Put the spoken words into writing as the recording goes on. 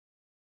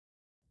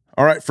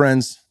All right,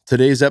 friends.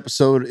 Today's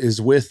episode is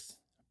with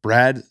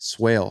Brad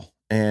Swale,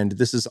 and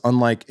this is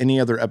unlike any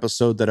other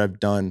episode that I've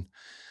done.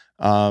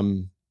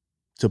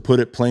 To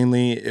put it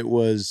plainly, it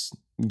was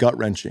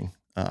gut-wrenching.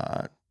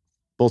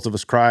 Both of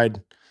us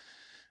cried.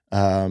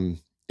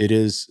 It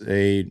is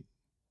a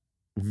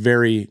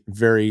very,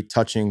 very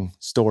touching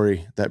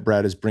story that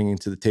Brad is bringing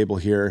to the table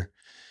here,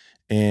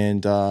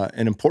 and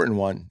an important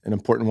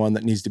one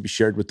that needs to be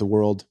shared with the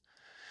world.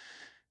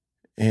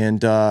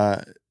 And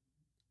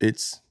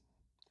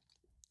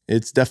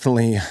it's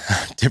definitely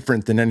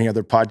different than any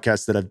other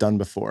podcast that I've done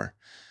before.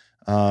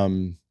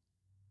 I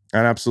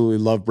absolutely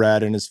love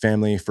Brad and his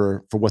family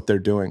for what they're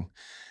doing.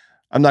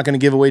 I'm not going to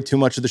give away too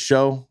much of the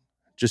show.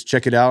 Just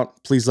check it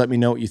out. Please let me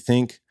know what you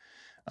think.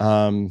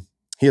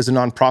 He has a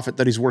nonprofit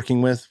that he's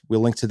working with.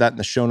 We'll link to that in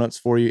the show notes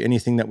for you.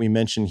 Anything that we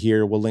mention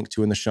here, we'll link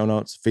to in the show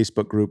notes,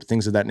 Facebook group,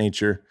 things of that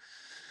nature.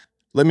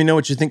 Let me know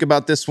what you think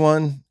about this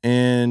one.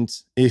 And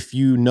if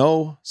you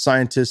know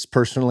scientists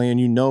personally and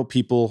you know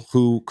people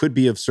who could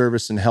be of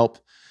service and help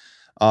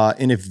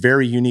in a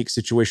very unique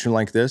situation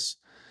like this,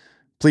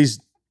 please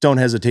don't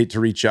hesitate to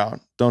reach out.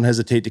 Don't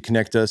hesitate to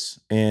connect us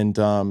and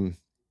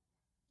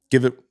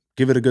give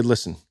it a good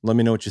listen. Let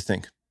me know what you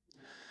think.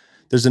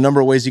 There's a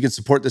number of ways you can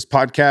support this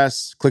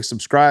podcast. Click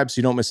subscribe so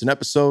you don't miss an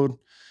episode.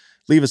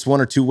 Leave us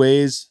one or two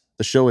ways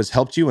the show has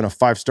helped you in a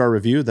 5-star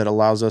review that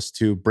allows us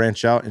to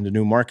branch out into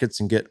new markets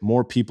and get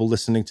more people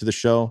listening to the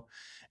show.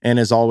 And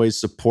as always,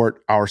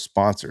 support our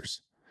sponsors.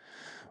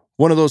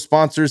 One of those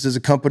sponsors is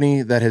a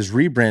company that has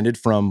rebranded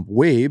from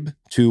Wabe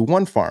to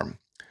One Farm.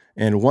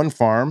 And One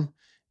Farm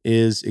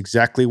is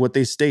exactly what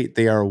they state.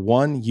 They are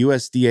one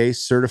USDA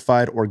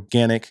certified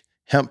organic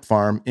hemp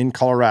farm in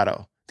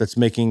Colorado that's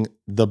making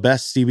the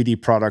best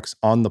CBD products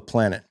on the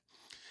planet.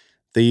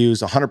 They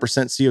use 100%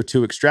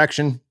 CO2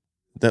 extraction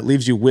that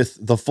leaves you with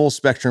the full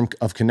spectrum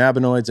of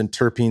cannabinoids and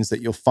terpenes that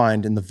you'll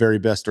find in the very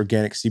best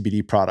organic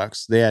CBD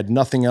products. They add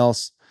nothing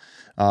else.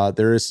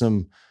 There is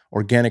some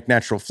organic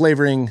natural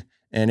flavoring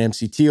and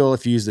MCT oil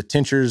if you use the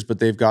tinctures, but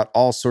they've got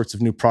all sorts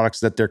of new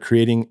products that they're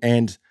creating.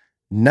 And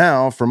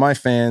now for my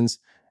fans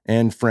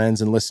and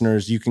friends and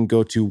listeners, you can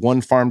go to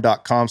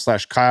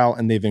onefarm.com/Kyle,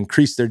 and they've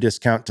increased their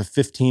discount to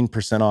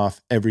 15%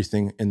 off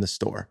everything in the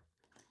store.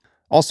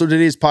 Also,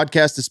 today's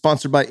podcast is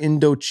sponsored by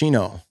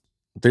Indochino.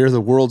 They're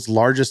the world's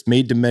largest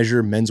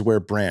made-to-measure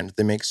menswear brand.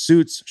 They make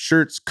suits,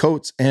 shirts,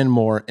 coats, and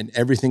more, and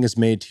everything is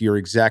made to your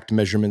exact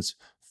measurements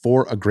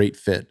for a great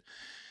fit.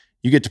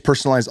 You get to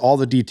personalize all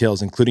the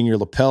details, including your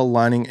lapel,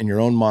 lining, and your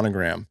own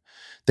monogram.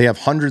 They have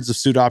hundreds of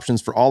suit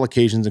options for all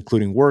occasions,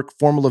 including work,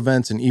 formal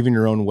events, and even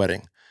your own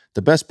wedding.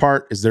 The best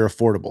part is they're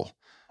affordable.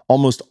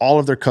 Almost all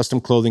of their custom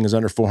clothing is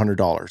under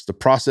 $400. The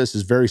process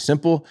is very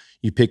simple.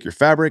 You pick your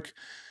fabric,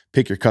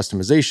 pick your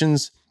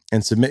customizations,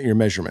 and submit your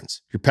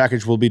measurements. Your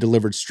package will be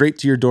delivered straight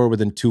to your door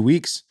within 2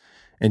 weeks,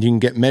 and you can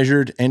get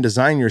measured and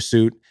design your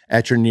suit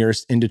at your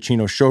nearest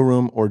Indochino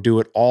showroom or do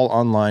it all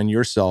online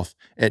yourself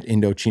at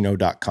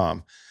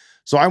Indochino.com.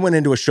 So I went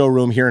into a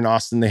showroom here in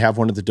Austin. They have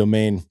one at the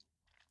Domain,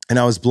 and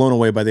I was blown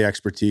away by the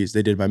expertise.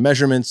 They did my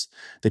measurements.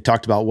 They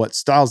talked about what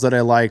styles that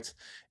I liked,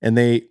 and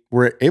they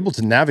were able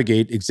to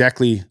navigate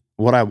exactly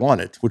what I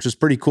wanted, which was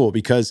pretty cool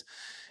because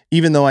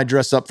even though I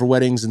dress up for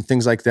weddings and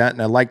things like that,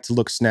 and I like to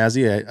look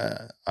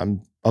snazzy,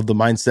 I'm of the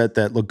mindset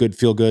that look good,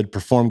 feel good,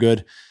 perform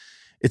good.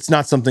 It's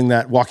not something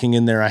that walking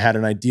in there, I had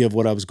an idea of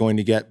what I was going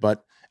to get,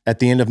 but at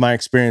the end of my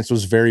experience,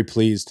 was very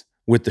pleased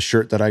with the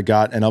shirt that I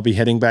got, and I'll be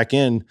heading back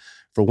in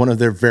for one of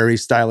their very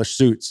stylish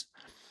suits.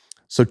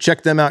 So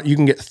check them out. You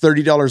can get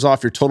 $30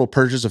 off your total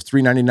purchase of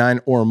 $399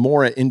 or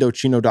more at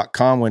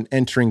Indochino.com when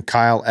entering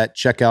Kyle at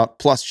checkout,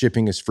 plus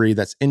shipping is free.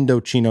 That's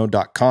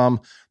Indochino.com,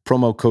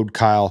 promo code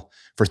Kyle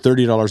for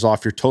 $30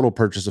 off your total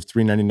purchase of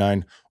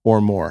 $399 or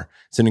more.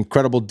 It's an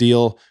incredible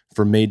deal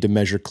for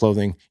made-to-measure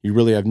clothing. You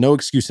really have no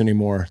excuse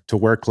anymore to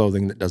wear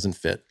clothing that doesn't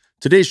fit.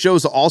 Today's show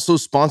is also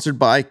sponsored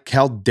by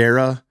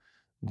Caldera,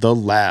 The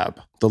Lab.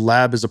 The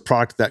Lab is a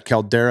product that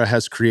Caldera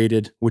has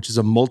created, which is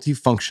a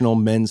multifunctional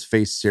men's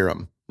face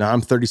serum. Now,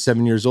 I'm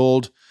 37 years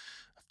old.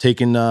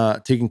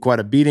 I've taken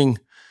quite a beating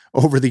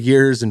over the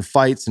years in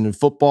fights and in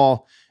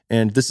football,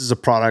 and this is a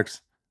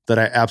product that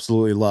I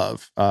absolutely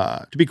love.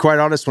 To be quite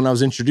honest, when I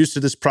was introduced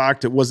to this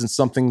product, it wasn't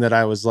something that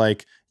I was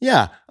like,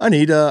 yeah, I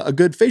need a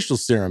good facial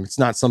serum. It's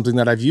not something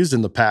that I've used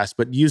in the past,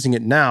 but using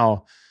it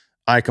now,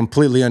 I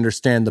completely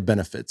understand the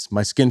benefits.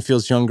 My skin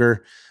feels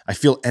younger. I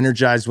feel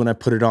energized when I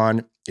put it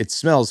on. It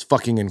smells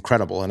fucking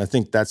incredible, and I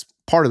think that's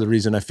part of the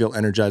reason I feel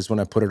energized when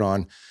I put it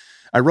on.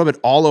 I rub it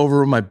all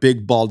over my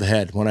big bald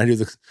head when I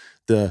do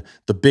the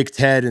big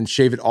head and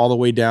shave it all the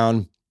way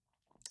down.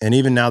 And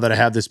even now that I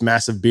have this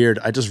massive beard,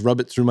 I just rub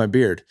it through my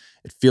beard.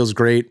 It feels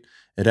great.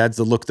 It adds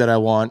the look that I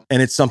want.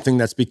 And it's something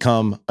that's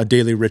become a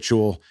daily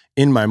ritual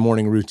in my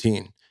morning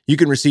routine. You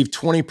can receive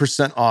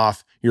 20%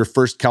 off your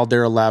first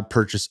Caldera Lab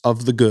purchase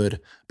of the good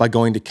by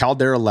going to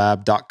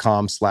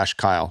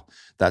calderalab.com/Kyle.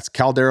 That's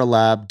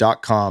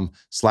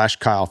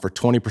calderalab.com/Kyle for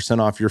 20%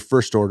 off your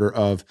first order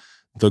of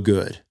the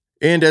good.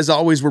 And as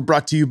always, we're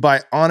brought to you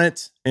by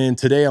Onnit. And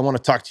today I want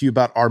to talk to you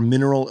about our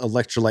mineral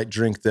electrolyte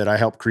drink that I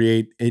helped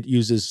create. It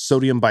uses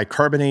sodium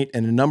bicarbonate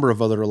and a number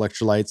of other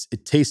electrolytes.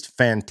 It tastes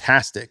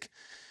fantastic.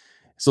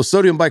 So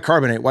sodium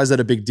bicarbonate, why is that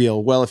a big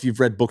deal? Well, if you've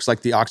read books like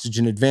The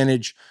Oxygen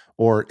Advantage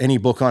or any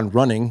book on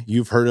running,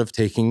 you've heard of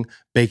taking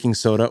baking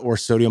soda or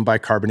sodium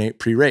bicarbonate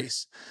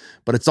pre-race.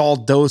 But it's all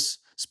dose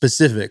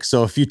specific.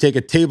 So if you take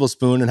a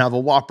tablespoon and have a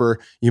Whopper,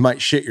 you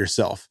might shit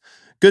yourself.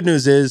 Good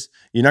news is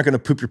you're not going to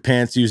poop your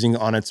pants using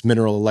Onnit's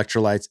mineral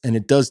electrolytes, and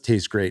it does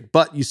taste great,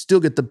 but you still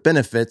get the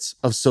benefits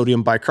of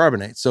sodium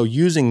bicarbonate. So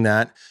using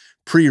that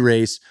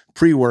pre-race,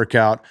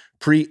 pre-workout,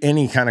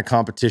 any kind of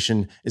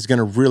competition is going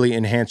to really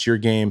enhance your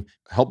game,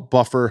 help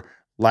buffer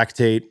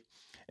lactate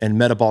and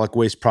metabolic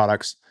waste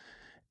products,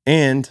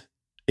 and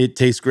it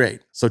tastes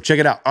great. So check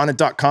it out,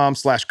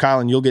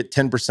 onnit.com/Kyle, and you'll get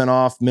 10%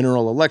 off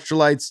mineral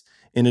electrolytes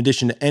in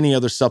addition to any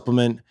other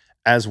supplement,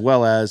 as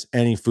well as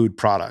any food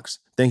products.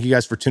 Thank you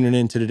guys for tuning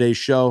in to today's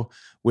show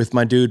with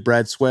my dude,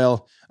 Brad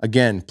Swale.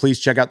 Again, please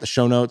check out the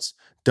show notes,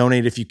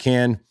 donate if you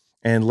can,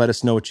 and let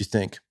us know what you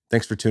think.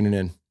 Thanks for tuning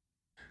in.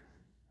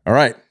 All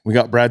right, we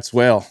got Brad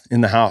Swale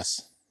in the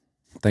house.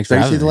 Thanks for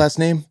having me. Did you say me. the last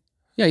name?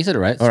 Yeah, you said it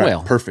right. All Swale.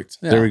 right, perfect.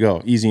 Yeah. There we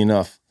go. Easy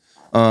enough.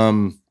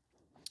 There's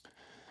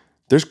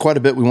quite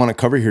a bit we want to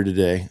cover here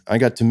today. I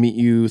got to meet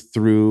you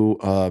through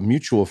a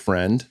mutual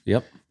friend.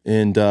 Yep.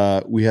 And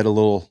we had a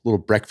little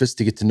breakfast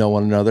to get to know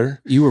one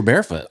another. You were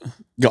barefoot.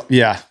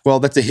 Yeah. Well,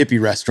 that's a hippie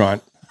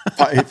restaurant.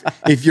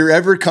 if you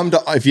ever come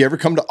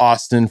to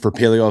Austin for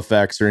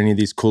PaleoFX or any of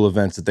these cool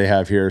events that they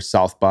have here,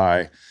 South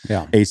by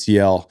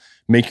ACL,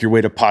 make your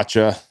way to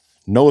Pacha.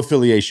 No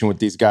affiliation with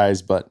these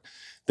guys, but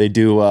they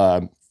do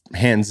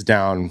hands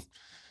down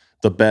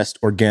the best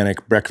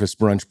organic breakfast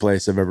brunch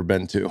place I've ever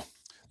been to.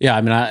 Yeah,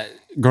 I mean,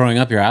 growing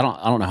up here, I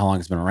don't know how long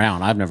it's been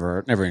around. I've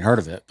never even heard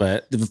of it.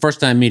 But the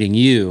first time meeting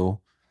you,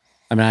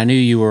 I mean, I knew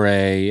you were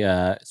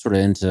a sort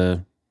of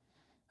into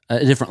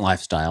a different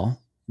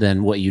lifestyle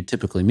than what you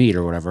typically meet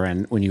or whatever.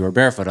 And when you were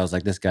barefoot, I was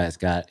like, this guy's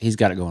got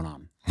it going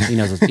on. He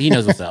knows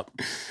what's up.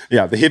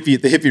 Yeah, the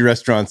hippie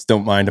restaurants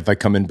don't mind if I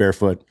come in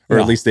barefoot, or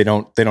at least they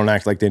don't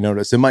act like they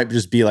notice. It might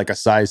just be like a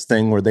size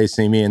thing where they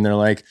see me and they're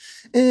like,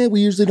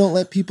 we usually don't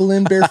let people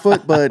in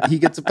barefoot, but he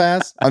gets a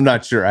pass. I'm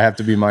not sure. I have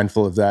to be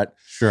mindful of that.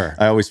 Sure.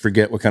 I always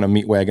forget what kind of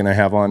meat wagon I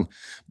have on.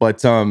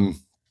 But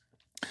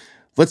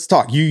let's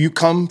talk. You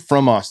come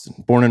from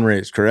Austin, born and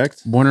raised,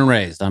 correct? Born and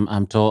raised.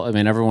 I'm told. I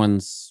mean,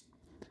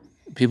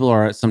 people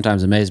are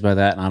sometimes amazed by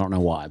that, and I don't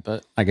know why.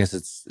 But I guess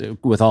it's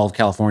with all of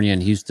California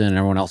and Houston and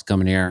everyone else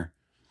coming here.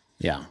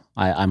 Yeah,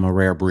 I'm a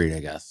rare breed,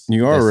 I guess.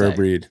 You are a rare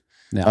breed.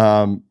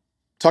 Yeah.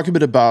 Talk a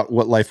bit about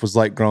what life was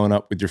like growing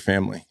up with your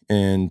family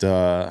and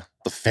the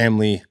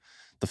family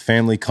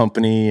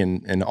company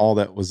and all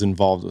that was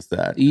involved with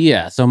that.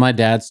 Yeah. So my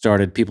dad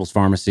started People's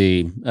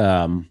Pharmacy.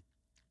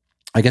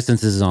 I guess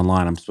since this is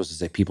online, I'm supposed to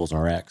say People's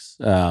RX,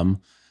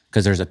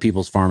 because there's a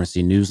People's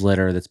Pharmacy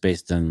newsletter that's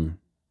based in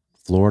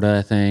Florida,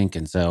 I think.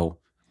 And so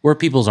we're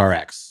People's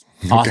RX,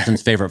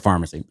 Austin's favorite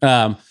pharmacy.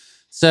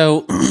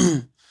 So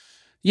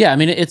yeah, I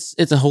mean, it's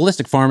a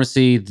holistic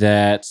pharmacy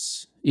that,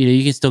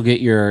 you can still get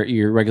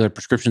your regular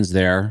prescriptions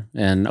there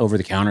and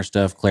over-the-counter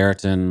stuff,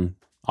 Claritin,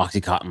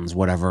 Oxycontins,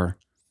 whatever.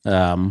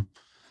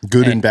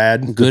 Good and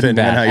bad,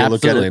 depending on how you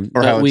look at it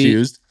or how it's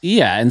used.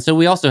 Yeah, and so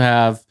we also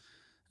have,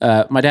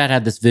 my dad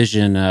had this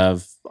vision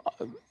of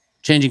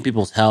changing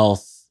people's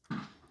health.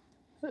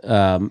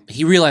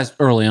 He realized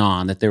early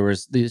on that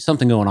there's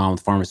something going on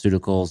with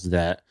pharmaceuticals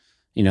that,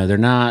 they're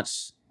not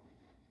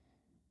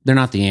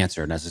the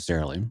answer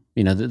necessarily.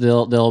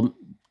 They'll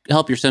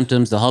help your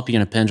symptoms, they'll help you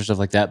in a pinch or stuff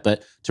like that.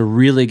 But to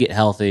really get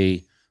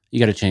healthy, you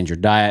got to change your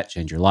diet,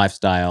 change your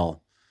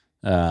lifestyle.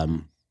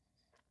 And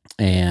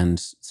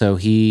so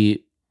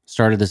he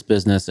started this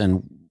business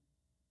and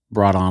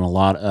brought on a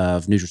lot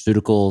of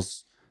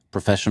nutraceuticals,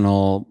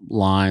 professional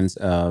lines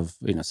of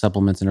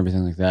supplements and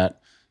everything like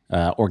that.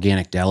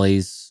 Organic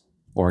delis,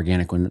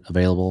 organic when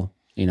available.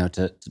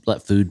 To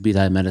let food be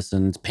thy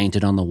medicine. It's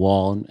painted on the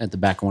wall at the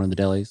back of one of the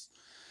delis.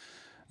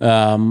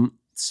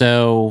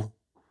 So,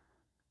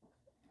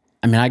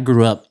 I mean, I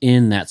grew up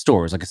in that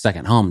store. It was like a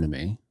second home to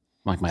me,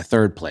 like my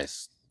third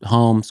place.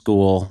 Home,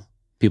 school,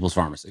 People's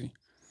Pharmacy.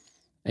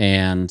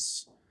 And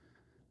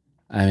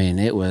I mean,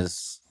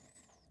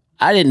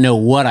 I didn't know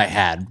what I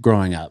had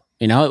growing up.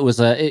 It's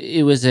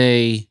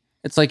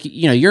like,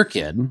 your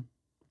kid,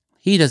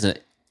 he doesn't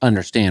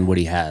understand what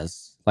he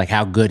has, like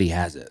how good he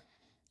has it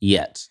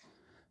yet.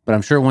 But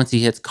I'm sure once he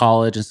hits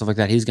college and stuff like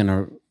that, he's going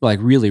to like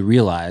really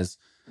realize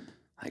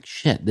like,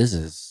 shit, this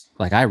is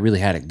like, I really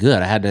had it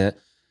good. I had to,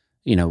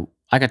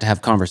 I got to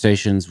have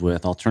conversations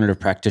with alternative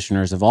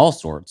practitioners of all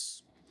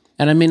sorts.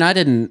 And I mean,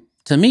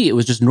 to me, it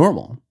was just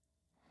normal.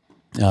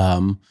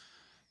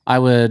 I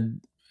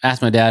would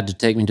ask my dad to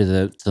take me to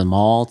the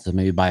mall to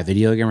maybe buy a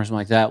video game or something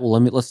like that.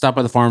 Well, let's stop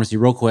by the pharmacy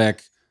real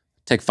quick,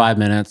 take 5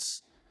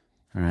 minutes.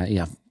 All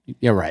right.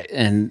 Yeah, right.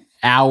 And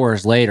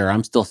hours later,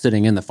 I'm still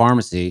sitting in the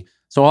pharmacy.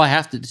 So all I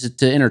have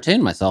to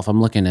entertain myself,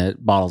 I'm looking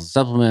at bottles of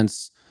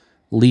supplements,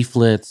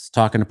 leaflets,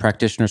 talking to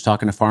practitioners,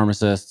 talking to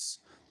pharmacists.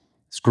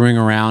 screwing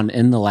around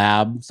in the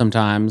lab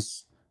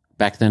sometimes.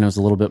 Back then, it was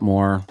a little bit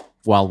more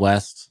Wild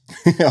West.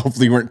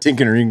 Hopefully you weren't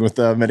tinkering with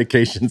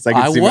medications. I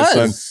could see my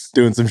son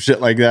doing some shit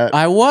like that.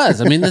 I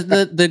was. I mean,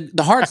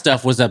 the hard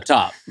stuff was up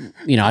top.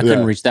 I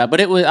couldn't reach that, but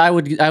it was. I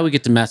would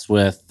get to mess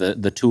with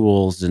the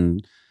tools,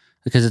 and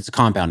because it's a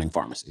compounding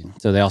pharmacy,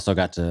 so they also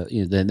got to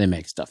they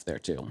make stuff there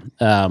too.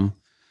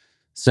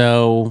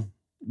 So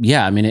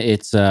yeah, I mean,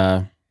 it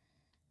was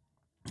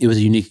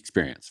a unique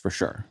experience for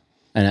sure,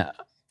 and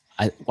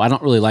I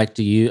don't really like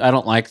to use. I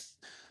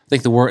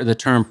think the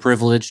term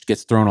privileged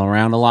gets thrown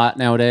around a lot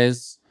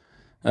nowadays,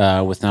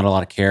 with not a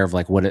lot of care of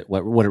like what it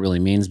really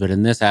means. But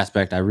in this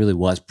aspect, I really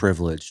was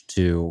privileged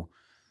to,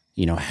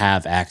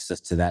 have access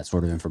to that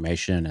sort of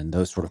information and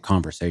those sort of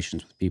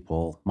conversations with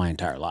people my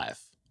entire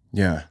life.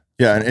 Yeah,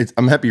 and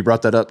I'm happy you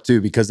brought that up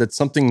too, because it's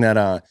something that,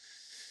 I'll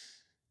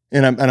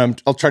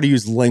try to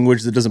use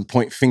language that doesn't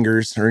point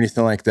fingers or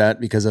anything like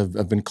that, because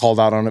I've been called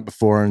out on it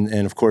before,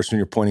 and of course, when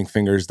you're pointing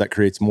fingers, that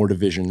creates more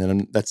division,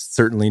 and that's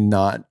certainly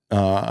not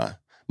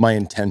my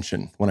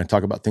intention when I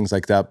talk about things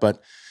like that.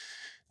 But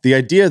the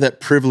idea that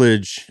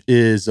privilege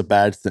is a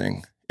bad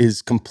thing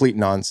is complete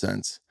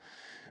nonsense.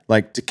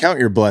 Like, to count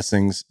your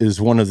blessings is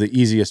one of the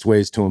easiest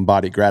ways to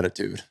embody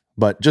gratitude.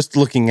 But just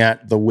looking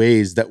at the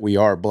ways that we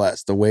are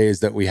blessed, the ways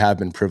that we have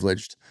been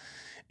privileged,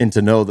 and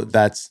to know that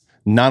that's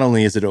not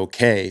only is it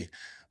okay,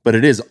 but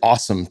it is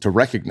awesome to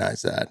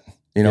recognize that.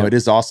 It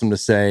is awesome to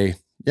say,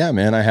 yeah,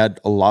 man, I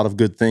had a lot of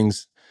good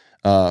things,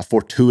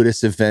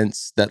 fortuitous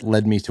events that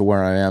led me to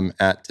where I am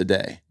at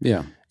today.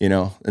 Yeah.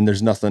 And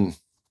there's nothing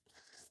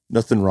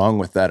wrong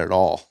with that at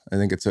all. I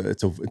think it's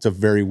a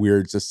very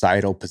weird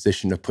societal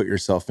position to put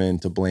yourself in,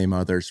 to blame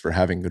others for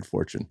having good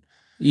fortune.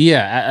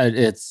 Yeah,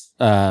 it's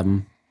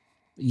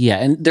yeah,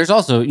 and there's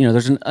also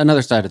there's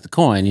another side of the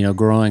coin.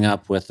 Growing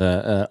up with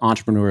a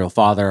entrepreneurial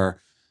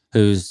father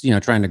who's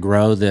trying to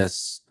grow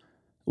this,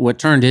 what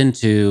turned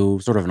into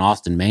sort of an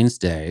Austin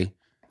mainstay.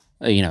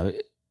 I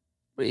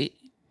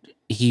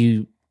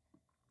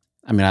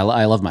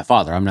love my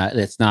father.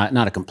 It's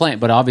not a complaint,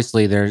 but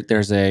obviously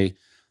there's a,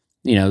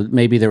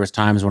 maybe there was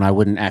times when I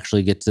wouldn't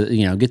actually get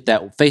to, get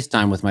that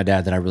FaceTime with my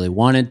dad that I really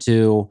wanted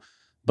to,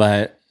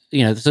 but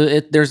so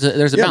there's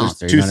a balance.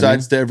 There's two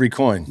sides to every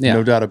coin,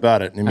 no doubt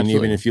about it. I mean,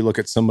 Absolutely. Even if you look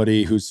at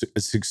somebody who's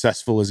as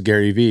successful as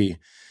Gary Vee,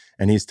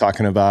 and he's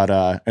talking about,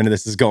 and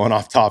this is going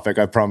off topic,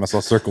 I promise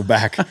I'll circle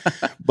back,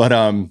 but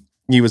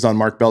he was on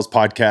Mark Bell's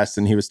podcast,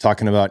 and he was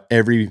talking about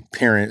every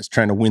parent is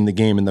trying to win the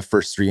game in the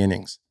first 3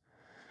 innings.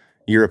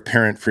 You're a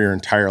parent for your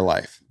entire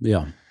life.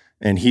 Yeah.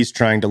 And he's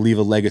trying to leave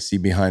a legacy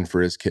behind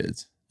for his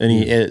kids. And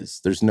he is.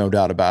 There's no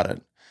doubt about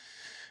it.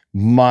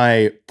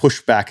 My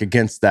pushback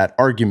against that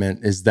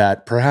argument is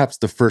that perhaps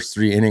the first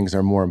 3 innings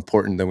are more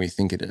important than we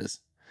think it is.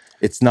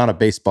 It's not a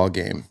baseball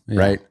game,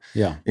 right?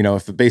 Yeah.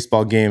 If a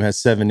baseball game has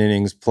 7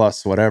 innings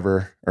plus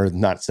whatever, or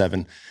not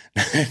 7,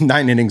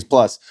 9 innings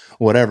plus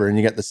whatever, and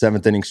you get the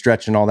 7th inning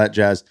stretch and all that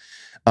jazz,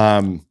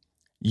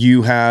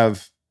 you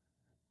have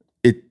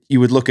it. You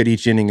would look at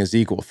each inning as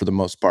equal for the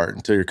most part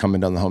until you're coming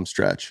down the home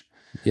stretch.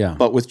 Yeah.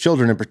 But with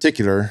children in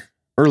particular,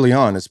 early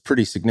on is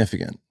pretty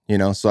significant,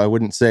 So I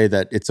wouldn't say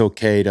that it's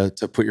okay to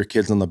put your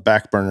kids on the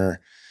back burner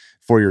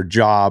for your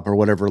job or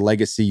whatever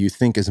legacy you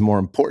think is more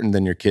important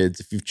than your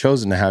kids. If you've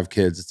chosen to have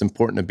kids, it's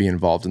important to be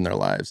involved in their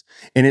lives.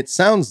 And it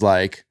sounds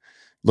like,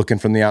 looking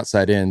from the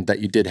outside in, that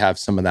you did have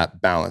some of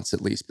that balance,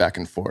 at least back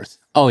and forth.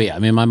 Oh yeah. I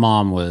mean, my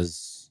mom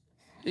was,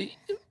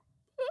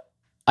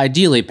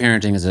 ideally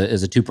parenting is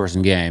a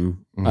 2-person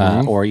game,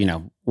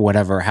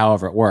 or,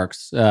 however it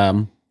works.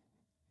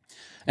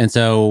 And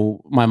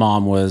so my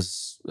mom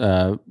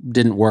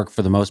didn't work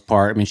for the most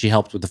part. I mean, she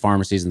helped with the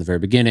pharmacies in the very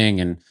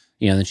beginning, and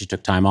then she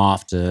took time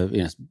off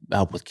to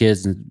help with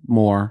kids and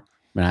more.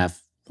 I mean,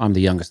 I'm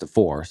the youngest of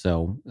 4,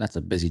 so that's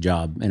a busy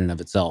job in and of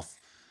itself.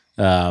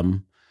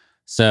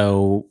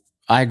 So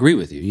I agree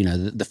with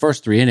you. The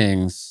first 3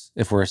 innings,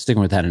 if we're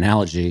sticking with that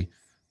analogy,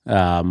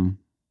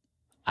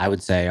 I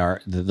would say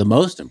are the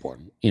most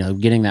important.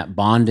 Getting that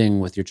bonding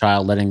with your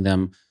child, letting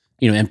them,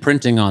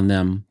 imprinting on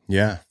them.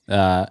 Yeah.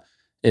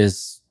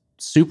 Is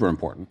super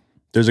important.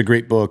 There's a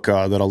great book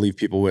that I'll leave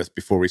people with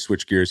before we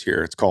switch gears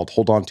here. It's called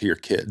Hold On to Your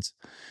Kids.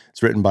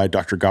 It's written by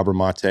Dr. Gabor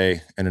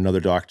Mate and another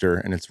doctor,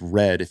 and it's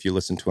read, if you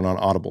listen to it on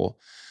Audible,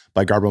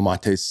 by Gabor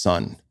Mate's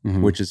son,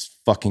 which is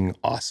fucking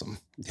awesome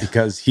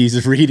because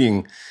he's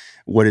reading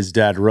what his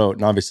dad wrote,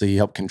 and obviously he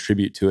helped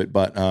contribute to it,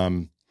 but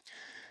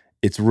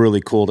it's really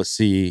cool to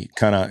see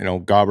kind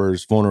of,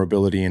 Gabor's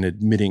vulnerability in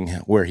admitting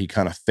where he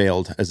kind of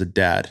failed as a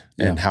dad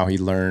and how he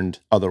learned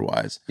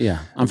otherwise. Yeah.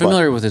 I'm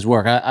familiar with his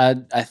work. I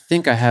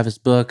think I have his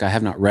book. I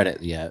have not read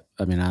it yet.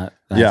 I mean, I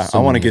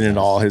want to get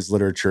into all his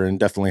literature and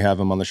definitely have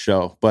him on the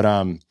show. But,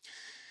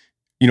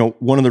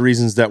 one of the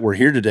reasons that we're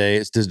here today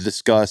is to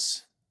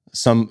discuss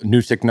some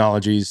new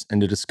technologies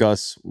and to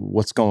discuss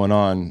what's going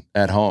on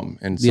at home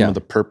and some of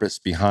the purpose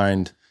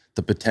behind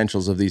the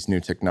potentials of these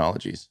new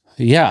technologies.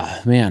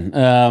 Yeah,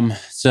 man.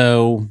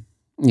 So,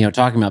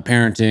 talking about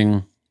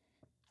parenting,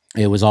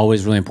 it was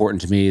always really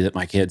important to me that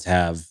my kids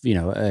have,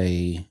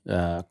 a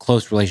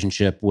close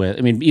relationship with.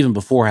 I mean, even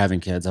before having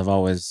kids,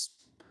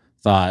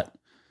 thought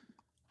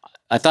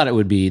I thought it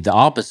would be the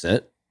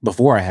opposite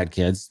before I had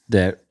kids.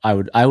 That I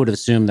would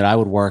assume that I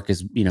would work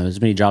as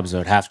many jobs as I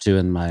would have to,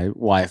 and my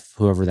wife,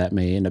 whoever that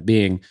may end up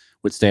being,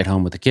 would stay at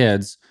home with the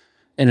kids.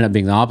 Ended up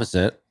being the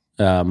opposite.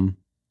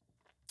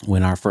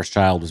 When our first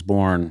child was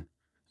born,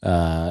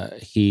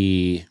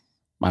 my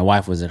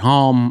wife was at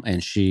home,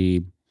 and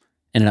she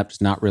ended up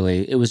just not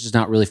really. It was just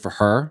not really for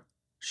her.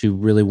 She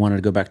really wanted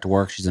to go back to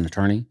work. She's an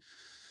attorney.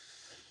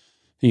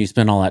 And you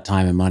spend all that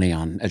time and money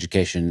on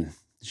education.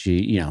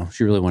 She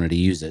really wanted to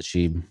use it.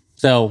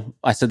 So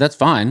I said, that's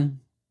fine,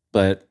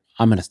 but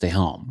I'm going to stay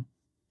home.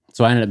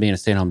 So I ended up being a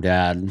stay-at-home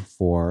dad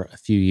for a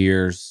few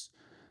years.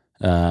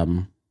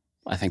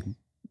 I think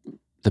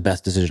the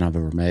best decision I've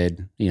ever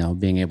made,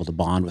 being able to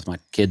bond with my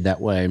kid that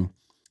way.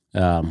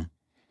 And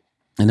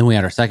then we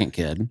had our second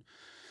kid,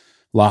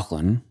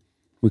 Lachlan.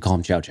 We call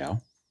him Chow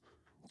Chow.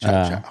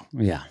 Chow Chow.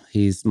 Yeah,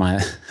 he's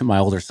my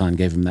older son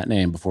gave him that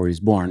name before he was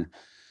born.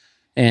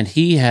 And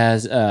he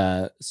has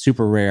a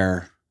super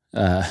rare,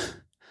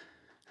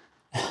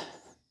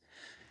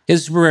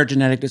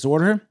 genetic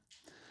disorder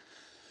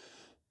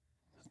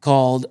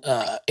called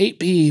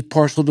 8p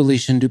partial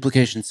deletion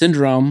duplication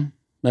syndrome.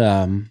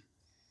 I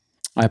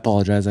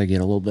apologize. I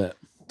get a little bit.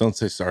 Don't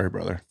say sorry,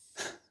 brother.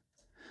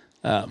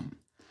 So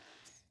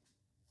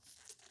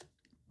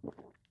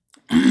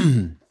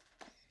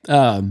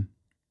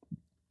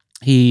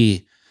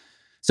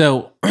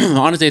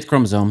on his 8th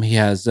chromosome, he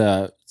has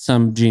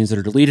some genes that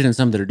are deleted and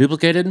some that are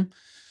duplicated.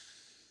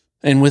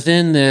 And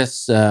within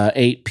this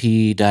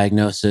 8p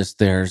diagnosis,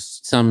 there's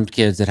some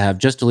kids that have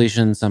just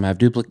deletions, some have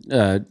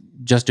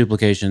just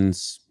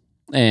duplications,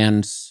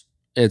 and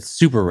it's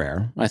super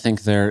rare. I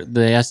think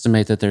they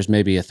estimate that there's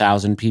maybe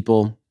 1,000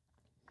 people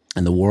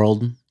in the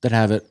world that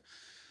have it.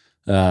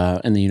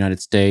 In the United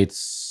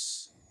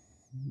States,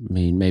 I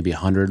mean, maybe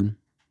 100.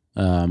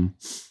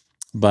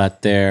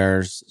 But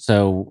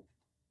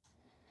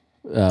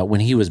when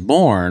he was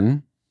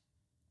born,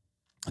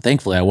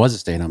 thankfully I was a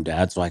stay-at-home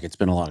dad, so I could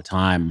spend a lot of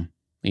time,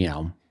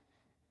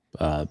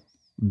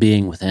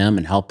 being with him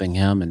and helping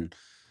him and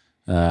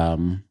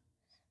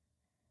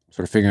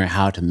sort of figuring out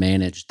how to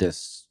manage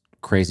this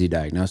crazy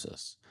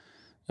diagnosis.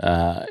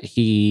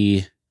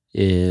 He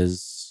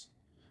is,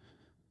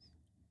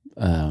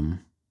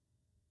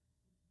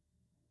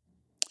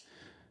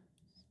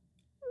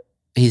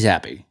 he's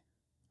happy,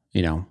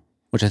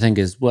 which I think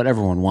is what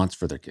everyone wants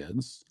for their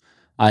kids.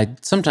 I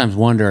sometimes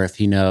wonder if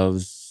he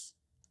knows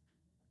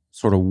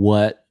sort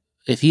of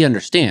if he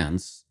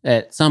understands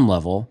at some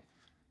level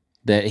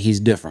that he's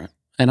different.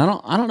 And I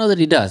don't know that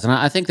he does. And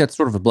I think that's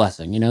sort of a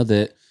blessing,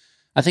 that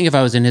I think if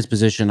I was in his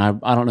position, I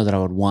don't know that I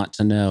would want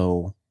to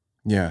know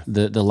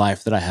the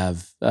life that I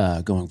have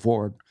going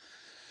forward.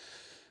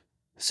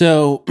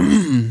 So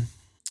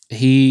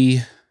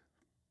we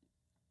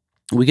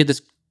get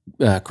this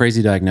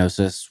crazy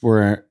diagnosis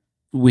where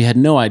we had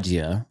no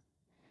idea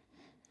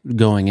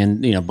going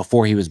in,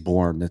 before he was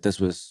born that this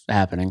was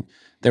happening.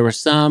 There was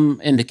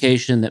some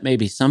indication that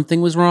maybe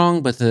something was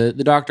wrong, but the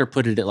doctor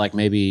put it at like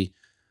maybe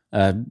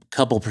a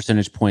couple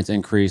percentage points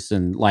increase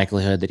in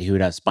likelihood that he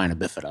would have spina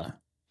bifida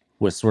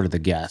was sort of the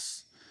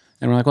guess.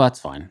 And we're like, well, that's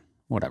fine.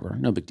 Whatever.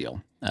 No big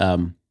deal.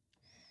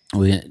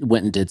 We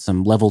went and did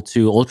some level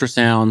 2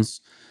 ultrasounds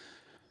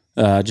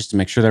just to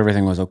make sure that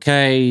everything was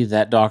okay.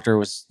 That doctor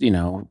was,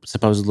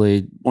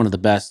 supposedly one of the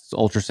best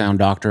ultrasound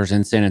doctors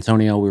in San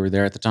Antonio. We were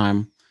there at the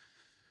time.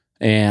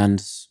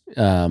 And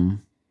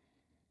I'm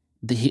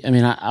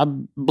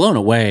blown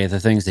away at the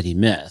things that he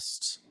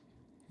missed.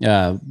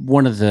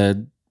 One of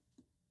the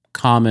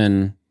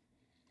common,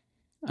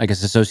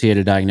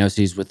 associated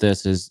diagnoses with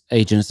this is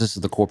agenesis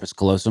of the corpus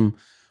callosum.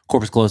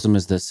 Corpus callosum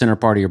is the center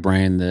part of your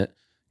brain that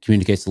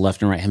communicates the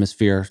left and right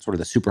hemisphere, sort of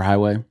the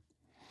superhighway.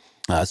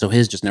 So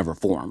his just never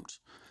formed.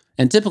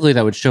 And typically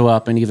that would show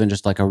up in even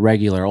just like a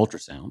regular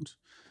ultrasound.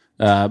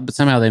 But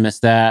somehow they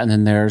missed that. And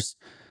then there's,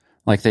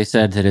 like they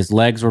said, that his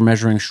legs were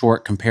measuring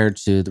short compared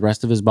to the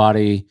rest of his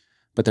body.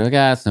 But they're like,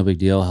 it's no big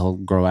deal. He'll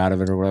grow out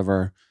of it or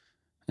whatever.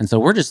 And so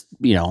we're just,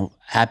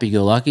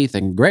 happy-go-lucky,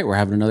 thinking, great, we're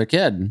having another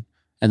kid.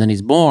 And then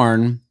he's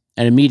born,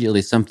 and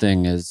immediately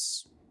something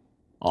is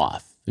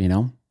off,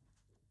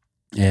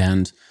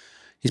 And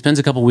he spends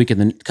a couple weeks in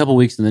the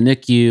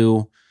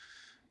NICU.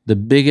 The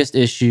biggest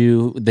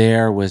issue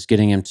there was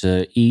getting him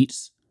to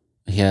eat.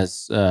 He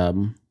has a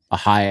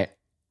high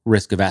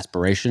risk of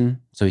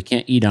aspiration, so he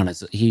can't eat on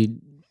his. He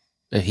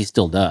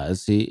still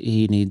does.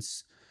 He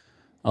needs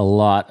a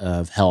lot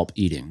of help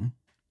eating.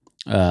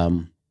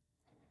 And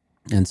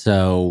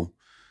so,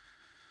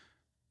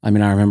 I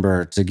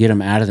remember to get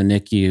him out of the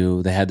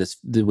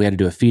NICU, we had to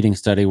do a feeding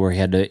study where he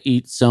had to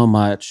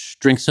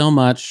drink so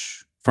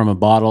much from a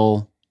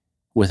bottle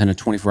within a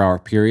 24-hour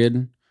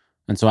period.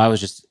 And so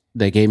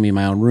they gave me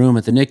my own room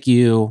at the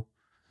NICU.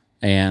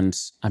 And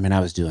I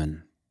was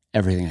doing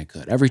everything I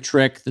could, every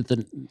trick that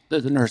the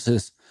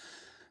nurses,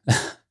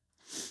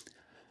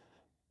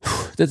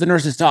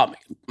 taught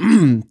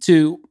me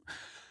to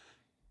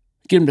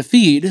get him to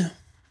feed.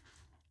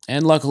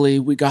 And luckily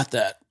we got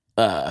that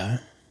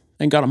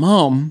and got him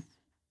home.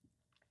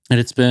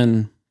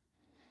 And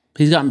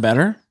he's gotten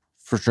better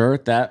for sure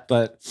at that.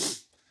 But,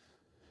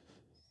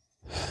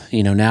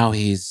 now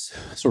he's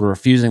sort of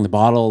refusing the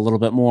bottle a little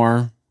bit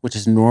more, which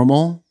is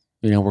normal.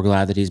 We're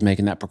glad that he's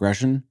making that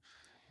progression.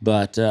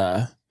 But,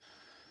 now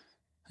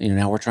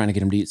we're trying to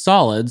get him to eat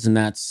solids, and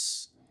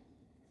that's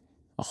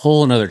a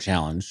whole another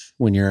challenge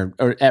when you're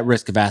at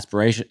risk of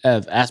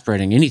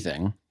aspirating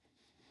anything.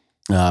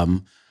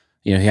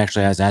 He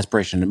actually has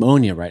aspiration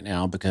pneumonia right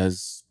now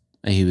because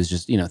he was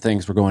just,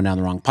 things were going down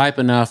the wrong pipe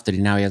enough that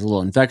he has a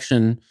little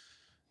infection,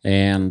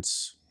 and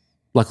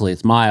luckily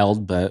it's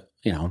mild, but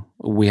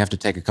we have to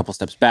take a couple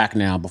steps back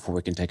now before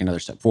we can take another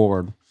step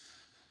forward.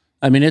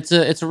 I mean, it's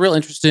a real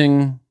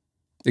interesting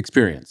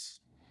experience.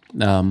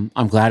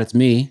 I'm glad it's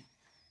me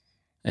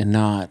and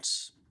not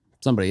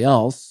somebody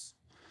else,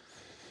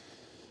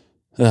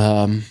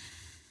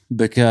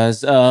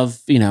 because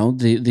of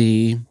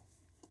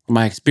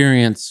my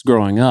experience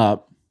growing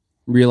up,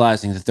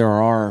 realizing that there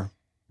are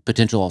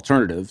potential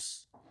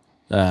alternatives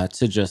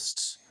to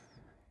just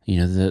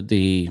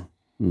the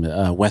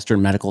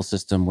Western medical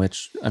system,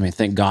 which, I mean,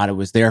 thank God it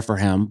was there for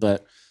him,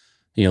 but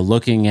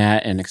looking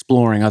at and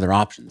exploring other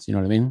options. You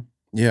know what I mean?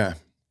 Yeah.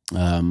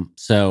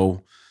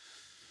 So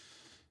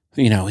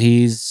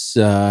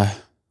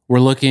we're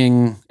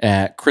looking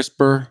at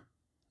CRISPR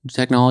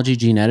technology,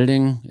 gene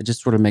editing. It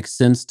just sort of makes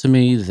sense to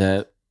me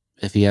that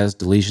if he has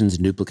deletions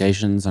and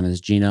duplications on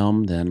his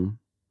genome, then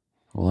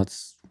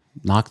let's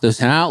knock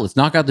those out. Let's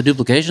knock out the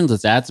duplications.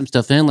 Let's add some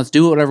stuff in. Let's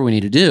do whatever we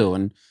need to do.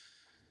 And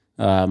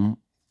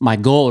my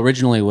goal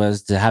originally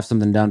was to have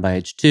something done by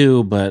age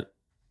 2, but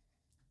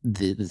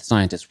the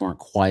scientists weren't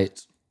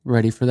quite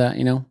ready for that,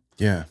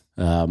 Yeah.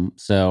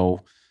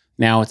 So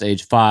now it's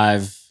age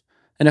 5.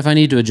 And if I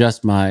need to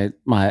adjust my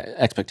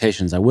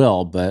expectations, I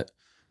will. But,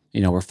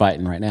 we're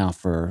fighting right now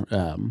for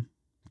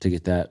to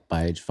get that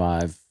by age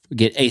 5.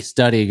 Get a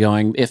study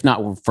going, if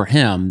not for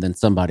him, then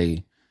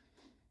somebody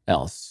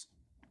else.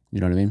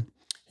 You know what I mean?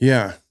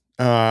 Yeah.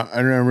 I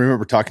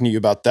remember talking to you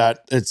about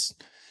that. It's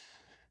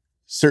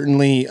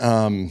certainly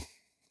the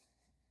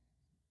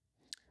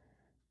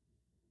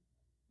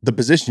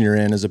position you're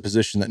in is a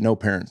position that no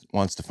parent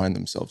wants to find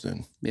themselves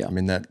in. Yeah. I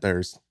mean, that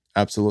there's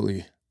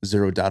absolutely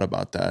zero doubt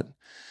about that.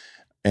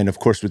 And of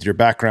course, with your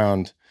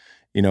background,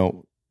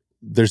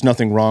 there's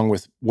nothing wrong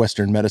with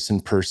Western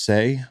medicine per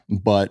se,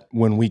 but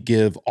when we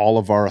give all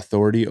of our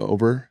authority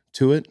over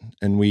to it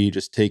and we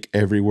just take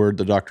every word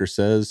the doctor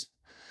says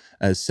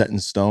as set in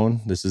stone,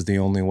 this is the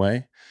only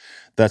way,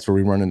 that's where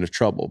we run into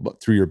trouble.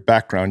 But through your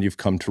background, you've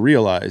come to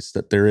realize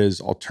that there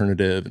is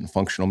alternative and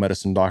functional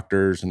medicine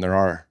doctors, and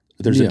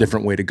there's a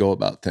different way to go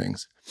about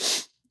things.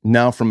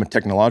 Now, from a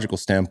technological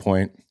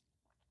standpoint,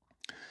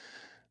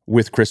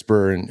 with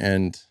CRISPR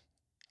and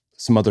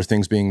some other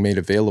things being made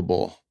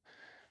available,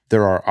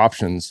 there are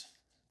options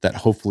that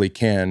hopefully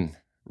can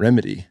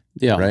remedy.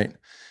 Yeah. Right.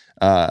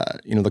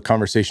 The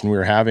conversation we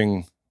were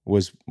having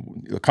was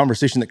the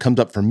conversation that comes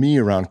up for me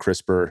around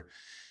CRISPR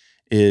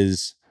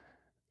is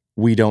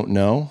we don't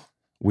know.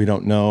 We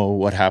don't know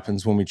what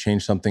happens when we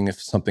change something,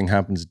 if something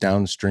happens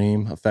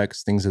downstream,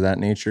 effects, things of that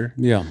nature.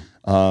 Yeah.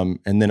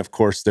 And then, of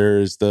course,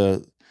 there's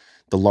the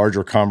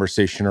larger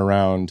conversation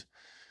around,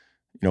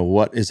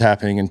 what is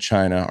happening in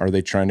China? Are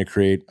they trying to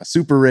create a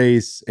super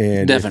race?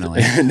 And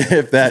definitely.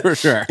 If that for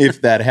sure.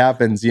 If that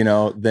happens,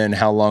 then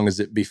how long is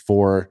it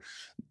before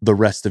the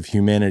rest of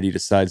humanity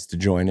decides to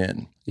join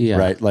in? Yeah.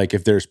 Right. Like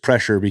if there's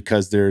pressure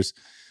because there's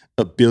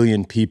a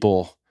billion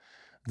people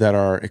that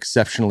are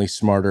exceptionally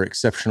smart or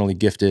exceptionally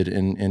gifted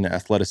in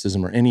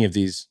athleticism or any of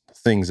these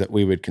things that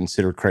we would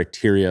consider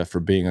criteria for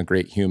being a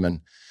great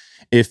human.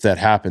 If that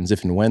happens,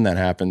 if and when that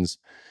happens,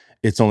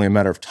 it's only a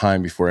matter of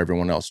time before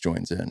everyone else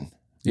joins in.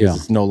 Yeah.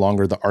 It's no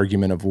longer the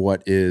argument of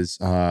what is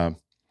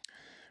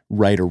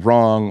right or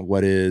wrong.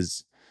 What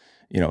is,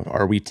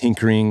 are we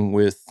tinkering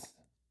with,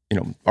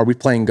 are we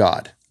playing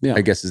God? Yeah.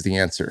 I guess is the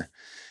answer.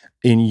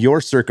 In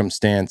your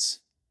circumstance,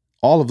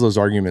 all of those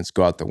arguments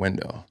go out the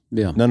window.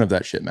 Yeah. None of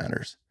that shit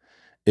matters.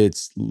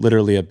 It's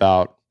literally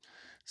about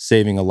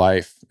saving a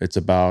life. It's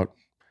about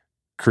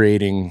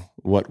creating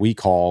what we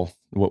come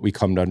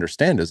to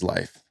understand as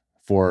life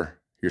for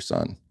your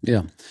son.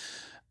 Yeah.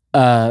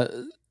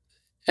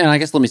 And I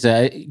guess let me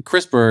say,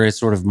 CRISPR is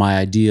sort of my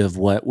idea of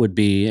what would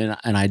be an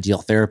ideal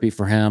therapy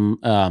for him.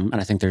 And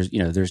I think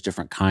there's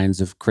different kinds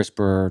of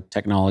CRISPR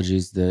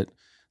technologies that,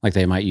 like,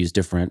 they might use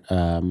different,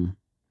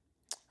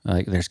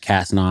 like there's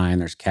Cas9,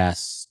 there's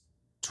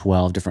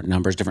Cas12, different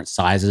numbers, different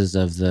sizes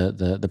of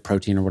the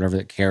protein or whatever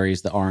that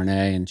carries the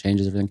RNA and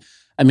changes everything.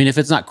 I mean, if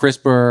it's not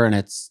CRISPR and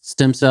it's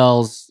stem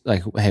cells,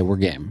 like, hey, we're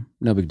game,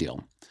 no big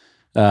deal.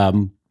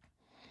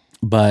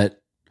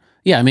 But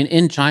yeah, I mean,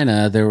 in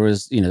China, there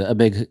was, a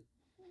big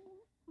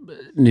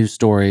news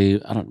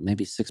story,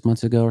 maybe 6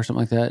 months ago or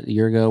something like that, a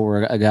year ago,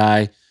 where a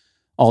guy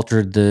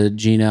altered the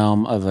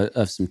genome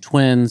of some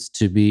twins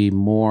to be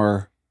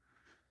more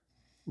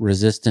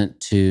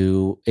resistant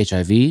to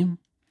HIV.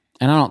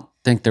 and I don't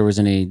think there was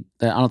any.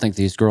 I don't think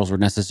these girls were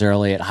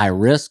necessarily at high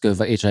risk of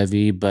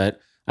HIV, but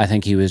I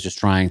think he was just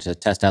trying to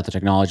test out the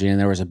technology, and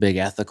there was a big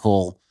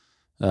ethical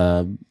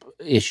uh,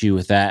 issue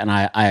with that. And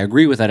I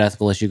agree with that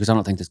ethical issue because I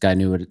don't think this guy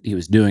knew what he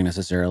was doing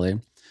necessarily.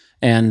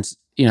 And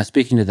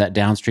speaking to that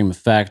downstream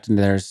effect, and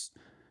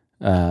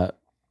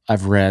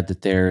I've read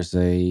that there's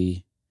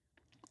a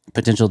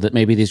potential that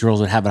maybe these girls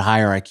would have a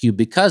higher IQ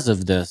because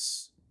of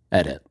this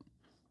edit.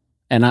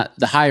 And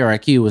the higher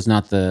IQ was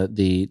not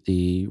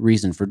the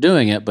reason for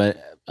doing it, but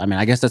I mean,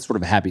 I guess that's sort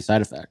of a happy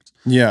side effect.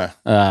 Yeah.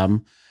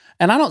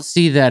 And I don't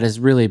see that as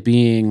really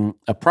being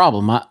a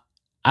problem.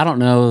 I don't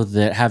know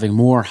that having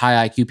more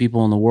high IQ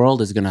people in the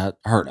world is going to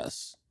hurt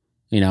us.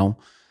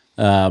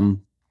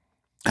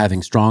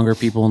 Having stronger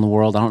people in the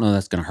world, I don't know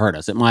that's going to hurt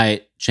us. It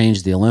might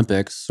change the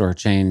Olympics or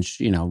change,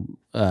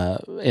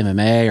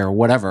 MMA or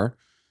whatever,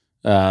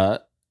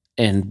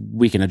 and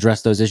we can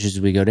address those issues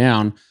as we go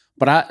down.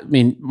 But I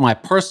mean, my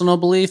personal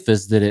belief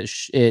is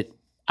that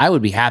I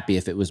would be happy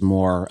if it was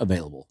more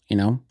available.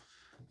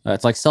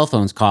 It's like cell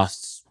phones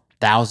costs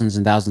thousands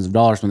and thousands of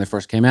dollars when they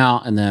first came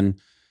out, and then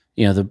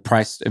the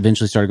price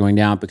eventually started going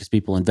down because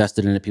people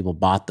invested in it, people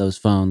bought those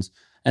phones,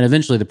 and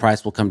eventually the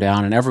price will come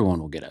down and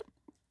everyone will get it.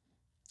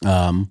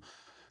 I'm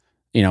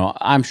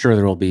sure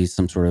there will be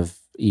some sort of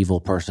evil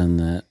person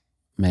that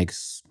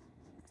makes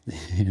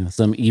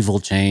some evil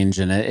change,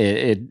 and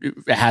it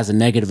has a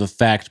negative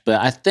effect. But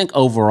I think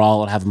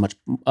overall it'll have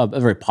a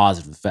very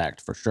positive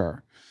effect for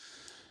sure.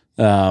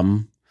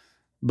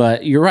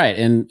 But you're right.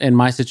 In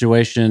my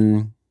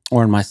situation,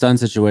 or in my son's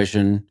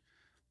situation,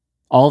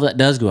 all that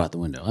does go out the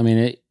window. I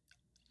mean,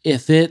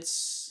 if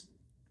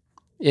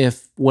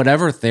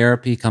whatever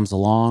therapy comes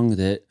along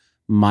that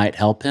might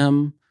help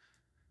him,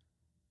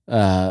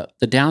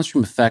 the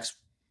downstream effects,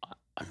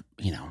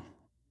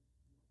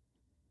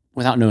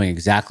 without knowing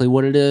exactly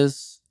what it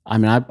is, I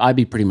mean, I'd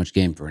be pretty much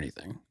game for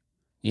anything.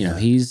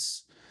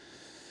 He's,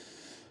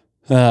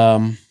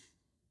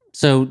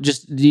 so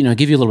just,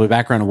 give you a little bit of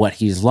background on what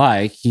he's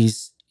like.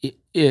 He's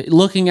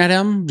looking at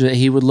him,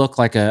 he would look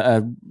like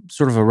a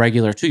sort of a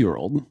regular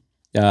 2-year-old.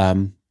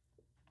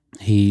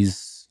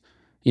 He's,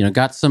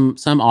 got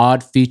some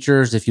odd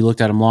features. If you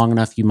looked at him long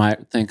enough, you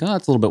might think, oh,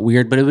 it's a little bit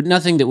weird, but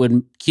nothing that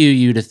would cue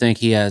you to think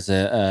he has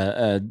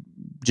a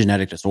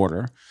genetic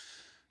disorder.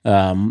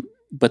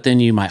 But then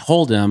you might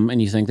hold him and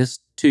you think this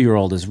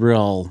 2-year-old is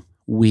real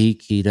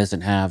weak. He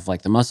doesn't have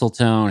like the muscle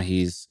tone.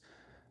 He's,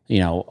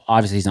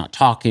 obviously he's not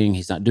talking.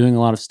 He's not doing a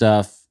lot of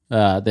stuff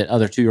that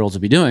other 2-year-olds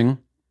would be doing.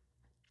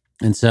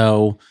 And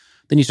so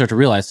then you start to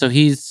realize, so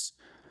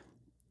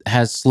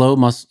has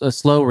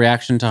slow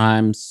reaction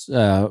times.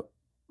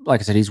 Like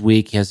I said, he's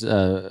weak. He has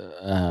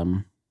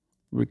kind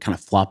of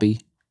floppy.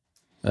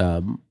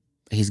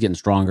 He's getting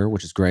stronger,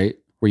 which is great.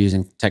 We're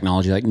using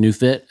technology like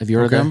NewFit. Have you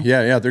heard of them?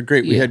 Yeah, they're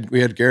great. We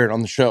had Garrett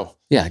on the show.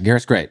 Yeah,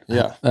 Garrett's great.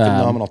 Yeah,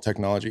 phenomenal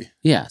technology.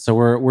 Yeah, so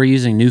we're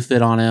using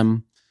NewFit on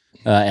him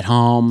at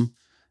home,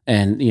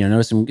 and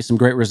notice some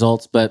great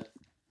results. But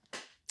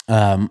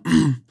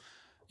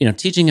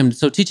teaching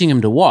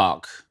him to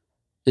walk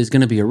is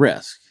going to be a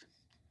risk.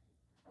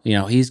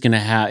 He's going to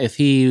have, if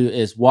he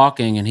is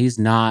walking and he's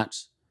not,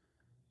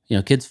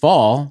 kids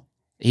fall,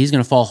 he's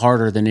going to fall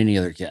harder than any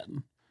other kid.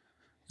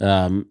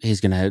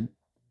 He's going to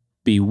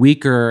be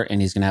weaker and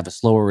he's going to have a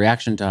slower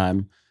reaction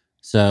time.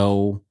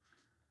 So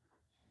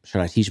should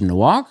I teach him to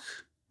walk,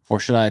 or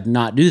should I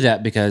not do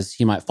that because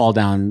he might fall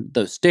down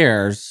those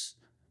stairs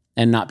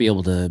and not be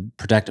able to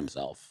protect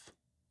himself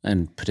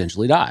and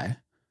potentially die?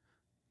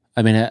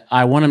 I mean,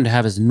 I want him to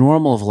have as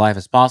normal of a life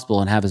as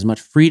possible and have as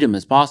much freedom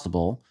as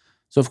possible.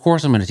 So of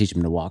course I'm going to teach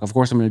him to walk. Of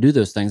course I'm going to do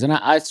those things. And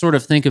I sort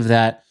of think of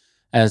that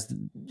as,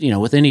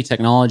 with any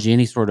technology,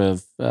 any sort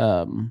of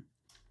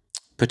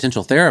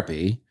potential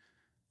therapy,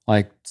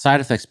 like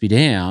side effects be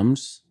damned,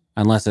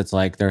 unless it's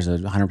like there's a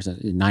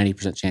 100%,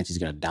 90% chance he's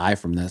going to die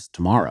from this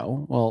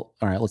tomorrow. Well,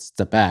 all right, let's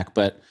step back.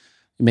 But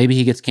maybe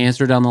he gets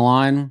cancer down the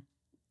line.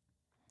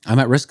 I'm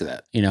at risk of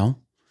that,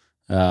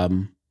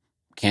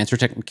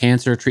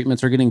 Cancer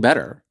treatments are getting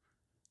better.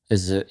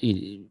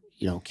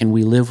 Can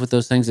we live with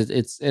those things?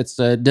 It's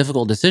a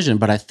difficult decision,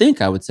 but I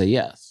think I would say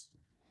yes.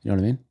 You know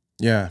what I mean?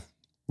 Yeah.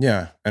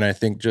 And I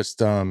think just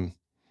the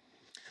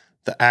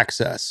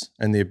access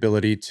and the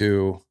ability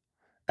to,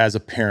 as a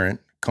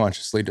parent,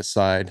 consciously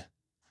decide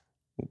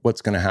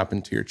what's going to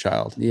happen to your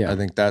child. Yeah. I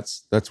think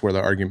that's where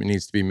the argument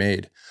needs to be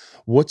made.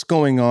 What's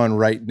going on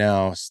right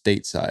now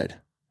stateside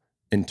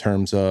in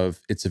terms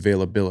of its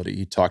availability?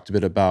 You talked a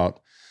bit about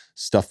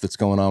stuff that's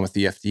going on with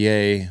the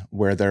FDA,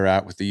 where they're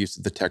at with the use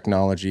of the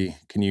technology.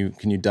 Can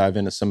you dive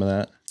into some of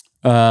that?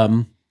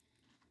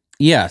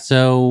 Yeah.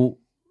 So,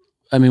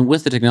 I mean,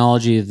 with the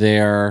technology,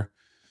 there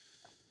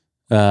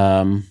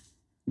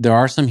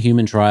are some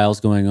human trials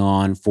going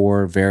on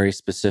for very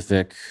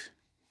specific.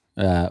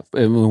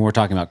 When we're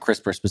talking about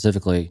CRISPR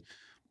specifically,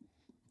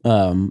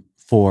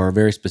 for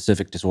very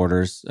specific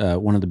disorders,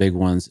 one of the big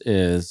ones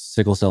is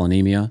sickle cell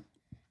anemia,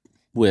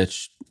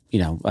 which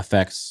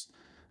affects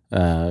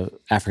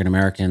African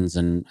Americans,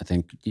 and I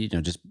think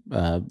just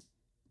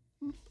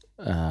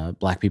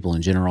Black people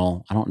in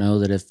general. I don't know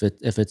that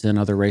if it's in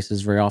other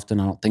races very often.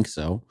 I don't think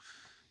so,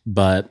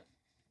 but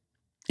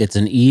it's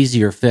an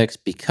easier fix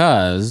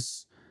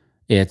because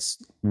it's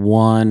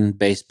one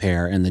base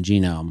pair in the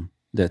genome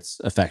that's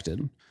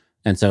affected,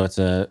 and so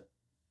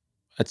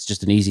it's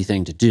just an easy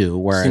thing to do.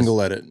 Whereas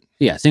Single edit.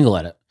 Yeah, single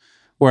edit.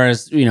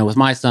 Whereas, with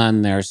my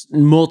son, there's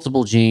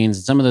multiple genes,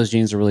 and some of those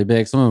genes are really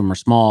big. Some of them are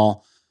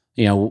small.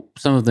 Some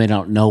of them, they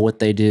don't know what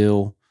they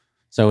do.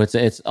 So it's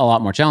a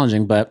lot more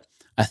challenging. But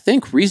I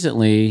think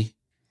recently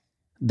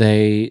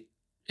in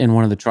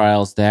one of the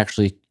trials, they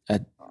actually,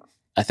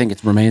 I think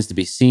it remains to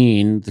be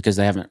seen because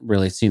they haven't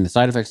really seen the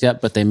side effects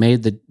yet, but they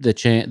made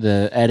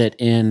the edit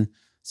in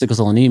sickle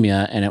cell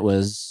anemia, and it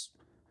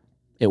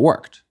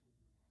worked.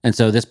 And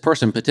so this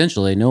person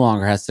potentially no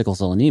longer has sickle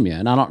cell anemia.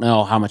 And I don't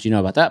know how much you know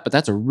about that, but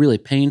that's a really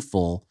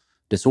painful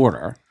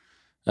disorder.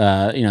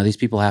 These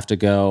people have to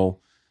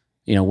go,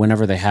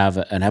 whenever they have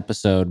an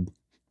episode,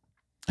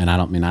 and I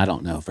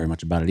don't know very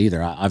much about it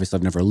either. Obviously,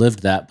 I've never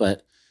lived that,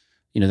 but,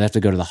 they have to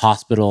go to the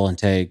hospital and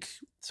take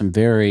some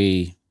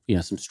very,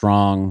 some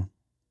strong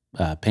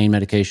pain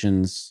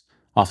medications,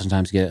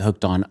 oftentimes get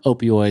hooked on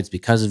opioids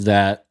because of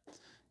that.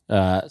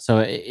 So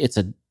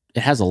it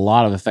has a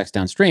lot of effects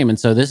downstream, and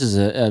so this is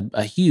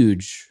a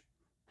huge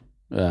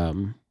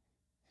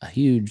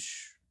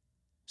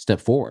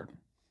step forward.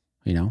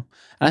 And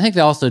I think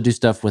they also do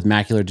stuff with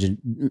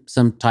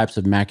some types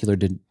of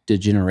macular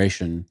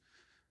degeneration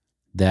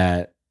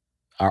that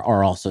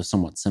are also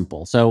somewhat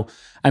simple. So,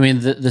 I mean,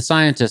 the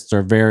scientists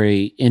are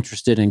very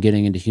interested in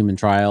getting into human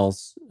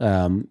trials,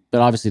 but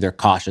obviously they're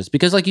cautious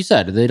because, like you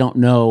said, they don't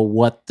know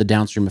what the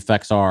downstream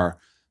effects are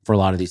for a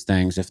lot of these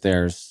things. If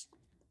there's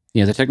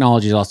the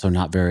technology is also it's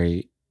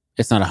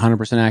not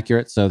 100%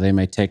 accurate. So they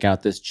may take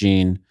out this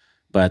gene,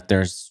 but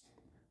there's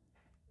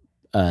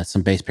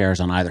some base pairs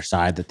on either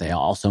side that they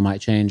also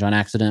might change on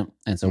accident.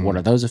 And so what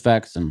are those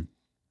effects? And,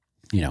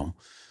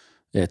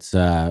 it's,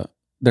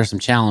 there's some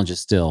challenges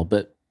still,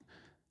 but,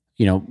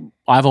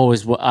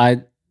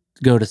 I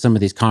go to some of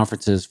these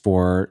conferences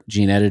for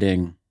gene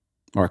editing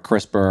or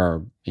CRISPR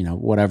or,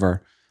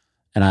 whatever.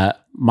 And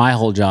my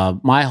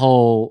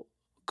whole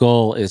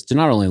goal is to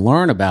not only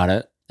learn about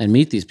it and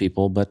meet these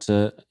people, but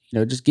to,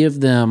 just give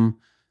them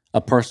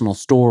a personal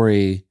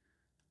story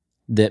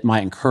that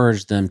might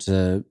encourage them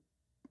to,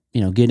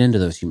 get into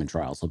those human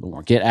trials a little bit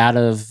more, get out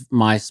of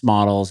mice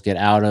models, get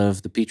out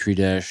of the Petri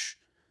dish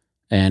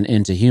and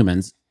into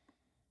humans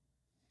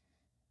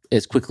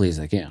as quickly as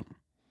they can.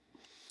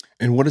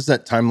 And what does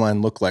that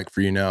timeline look like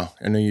for you now?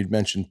 I know you'd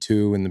mentioned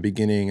 2 in the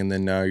beginning, and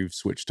then now you've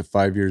switched to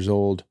 5 years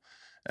old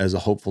as a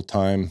hopeful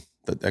time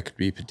that could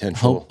be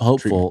potential.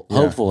 Hopeful. Yeah.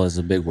 Hopeful is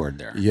a big word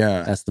there.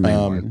 Yeah. That's the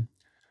main word.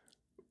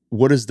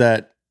 What does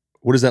that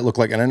look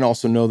like? And I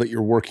also know that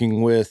you're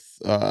working with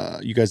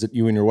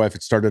you and your wife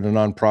had started a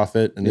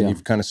nonprofit, and then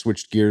you've kind of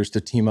switched gears to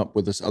team up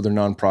with this other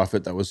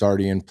nonprofit that was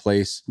already in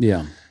place.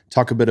 Yeah.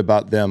 Talk a bit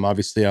about them.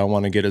 Obviously, I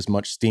want to get as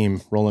much steam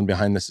rolling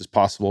behind this as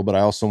possible, but I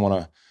also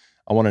want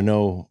to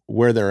know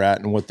where they're at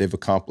and what they've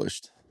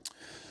accomplished.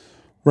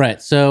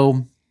 Right.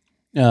 So,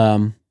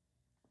 my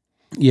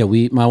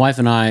wife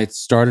and I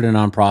started a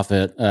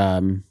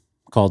nonprofit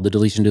called the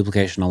Deletion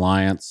Duplication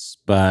Alliance,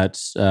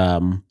 but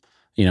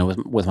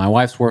with my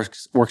wife's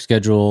work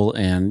schedule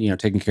and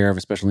taking care of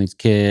a special needs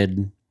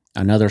kid,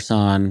 another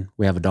son,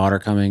 we have a daughter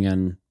coming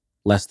in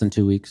less than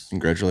 2 weeks.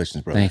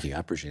 Congratulations, brother. Thank you. I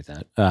appreciate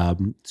that.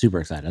 Super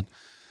excited.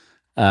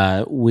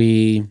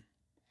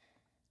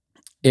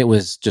 It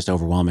was just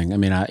overwhelming. I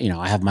mean,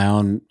 I have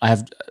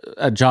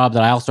a job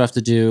that I also have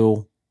to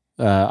do.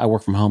 I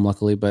work from home,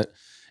 luckily, but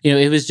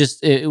it was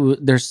just,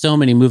 there's so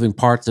many moving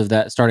parts of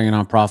that, starting a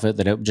nonprofit,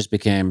 that it just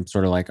became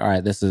sort of like, all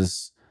right,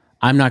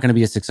 I'm not going to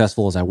be as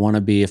successful as I want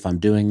to be if I'm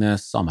doing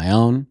this on my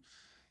own.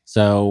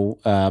 So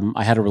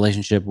I had a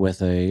relationship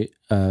with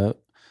a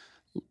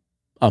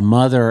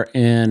mother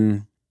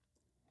in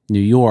New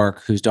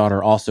York whose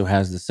daughter also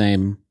has the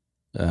same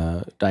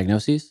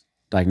diagnosis.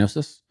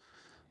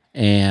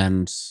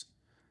 And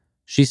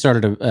she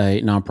started a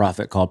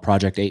nonprofit called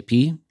Project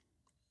 8P,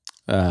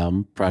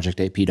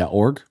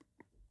 project8p.org.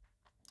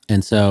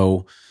 And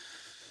so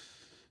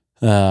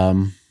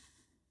I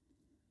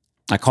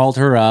called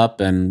her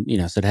up and,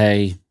 said,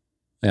 hey,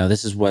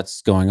 this is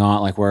what's going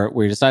on. Like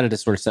we decided to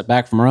sort of step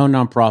back from our own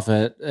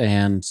nonprofit.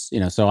 And,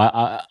 so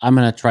I'm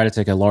going to try to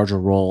take a larger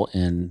role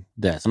in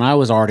this. And I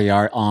was already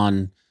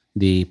on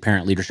the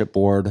parent leadership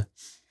board.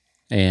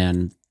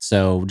 And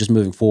so just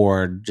moving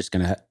forward, just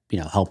going to,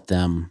 help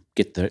them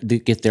get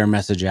their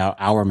message out,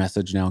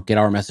 get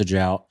our message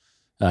out,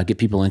 get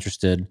people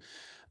interested.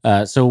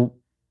 And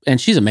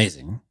she's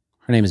amazing.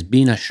 Her name is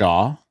Beena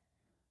Shah.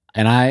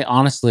 And I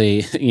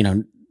honestly,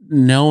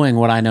 knowing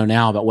what I know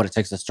now about what it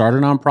takes to start a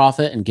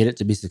nonprofit and get it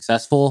to be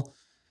successful,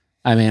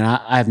 I mean,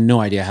 I have no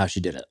idea how she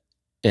did it.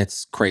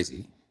 It's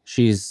crazy.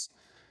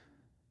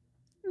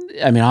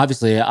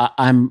 Obviously,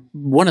 I'm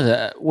one of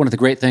the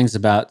great things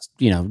about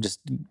just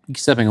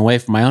stepping away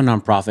from my own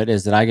nonprofit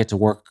is that I get to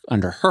work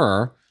under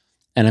her,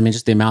 and I mean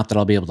just the amount that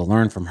I'll be able to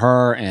learn from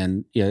her,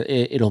 and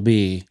it'll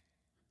be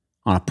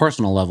on a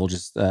personal level,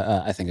 just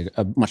I think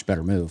a much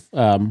better move.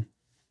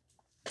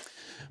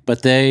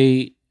 But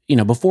they,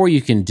 before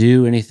you can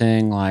do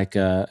anything like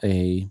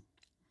a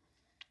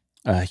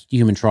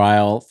human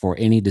trial for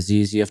any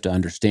disease, you have to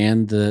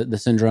understand the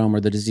syndrome or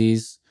the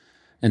disease,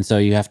 and so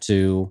you have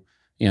to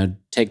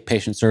take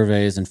patient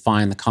surveys and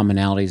find the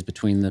commonalities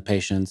between the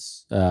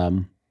patients,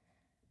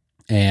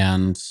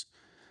 and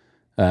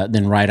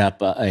then write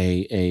up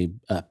a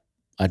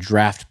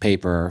draft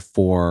paper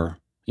for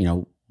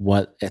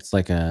what it's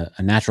like a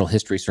natural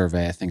history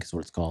survey, I think is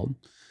what it's called,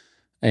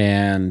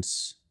 and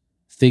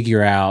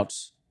figure out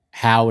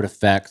how it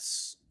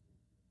affects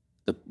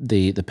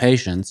the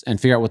patients and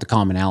figure out what the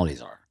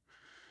commonalities are.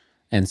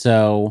 And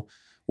so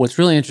what's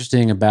really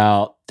interesting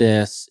about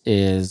this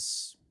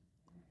is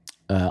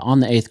on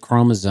the 8th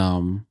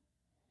chromosome,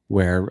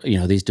 where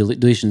these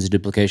deletions and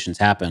duplications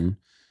happen,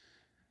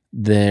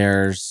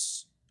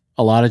 there's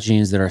a lot of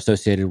genes that are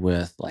associated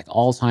with like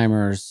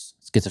Alzheimer's,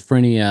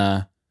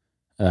 schizophrenia.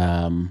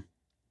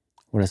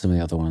 What are some of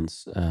the other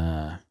ones?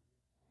 A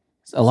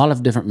lot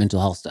of different mental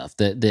health stuff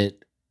that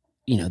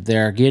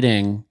they're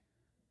getting.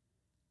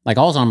 Like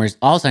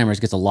Alzheimer's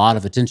gets a lot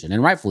of attention,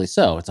 and rightfully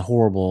so. It's a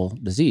horrible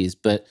disease,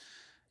 but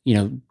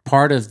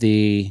part of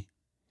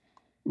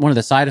one of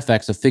the side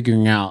effects of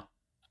figuring out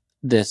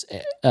this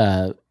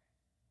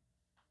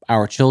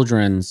our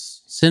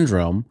children's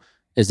syndrome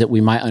is that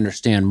we might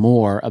understand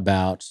more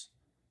about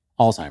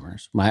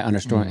Alzheimer's, might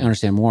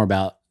understand more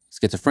about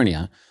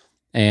schizophrenia,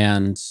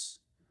 and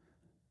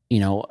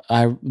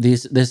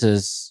this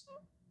is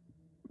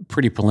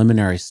pretty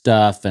preliminary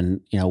stuff,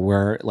 and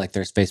we're like,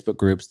 there's Facebook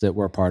groups that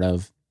we're a part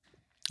of.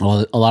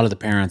 Well, a lot of the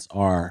parents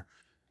are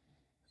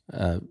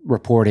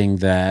reporting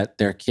that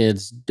their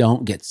kids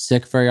don't get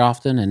sick very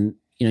often, and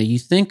you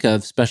think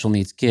of special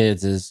needs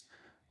kids as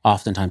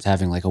oftentimes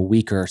having like a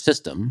weaker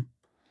system,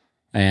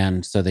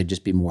 and so they'd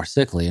just be more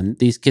sickly. And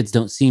these kids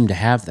don't seem to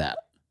have that.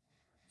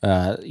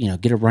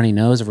 Get a runny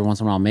nose every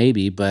once in a while,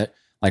 maybe, but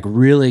like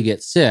really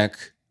get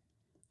sick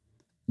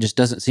just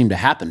doesn't seem to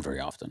happen very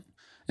often.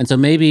 And so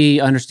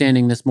maybe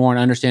understanding this more and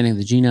understanding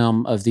the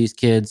genome of these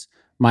kids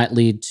might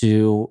lead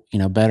to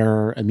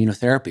better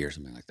immunotherapy or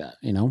something like that.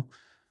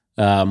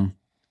 So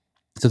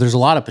there's a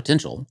lot of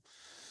potential.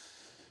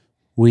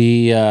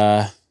 We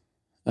we're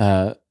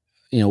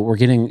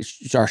getting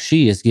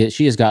she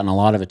has gotten a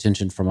lot of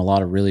attention from a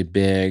lot of really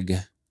big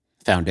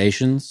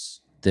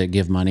foundations that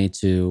give money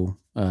to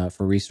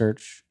for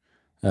research.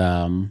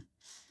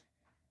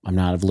 I'm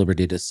not at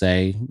liberty to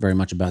say very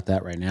much about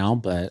that right now,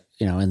 but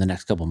in the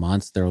next couple of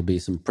months there will be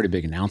some pretty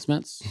big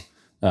announcements,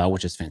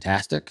 which is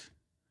fantastic.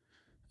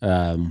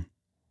 But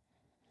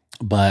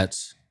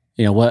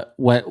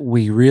what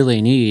we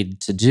really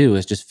need to do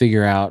is just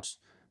figure out,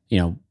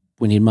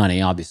 we need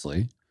money,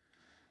 obviously,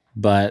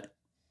 but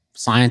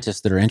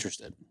scientists that are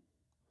interested.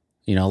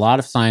 A lot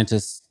of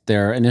scientists,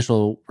 their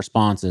initial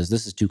response is,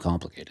 this is too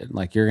complicated.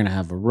 Like, you're going to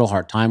have a real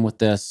hard time with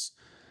this.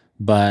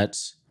 But,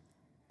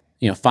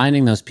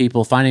 finding those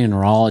people, finding a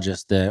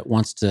neurologist that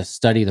wants to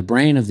study the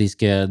brain of these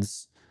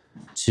kids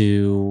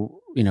to,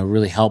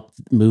 really help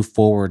move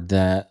forward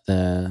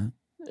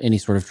any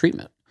sort of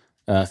treatment.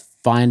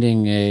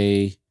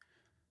 Finding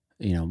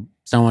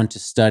someone to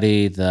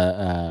study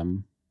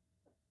the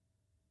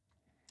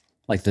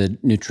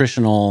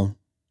nutritional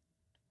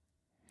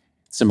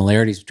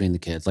similarities between the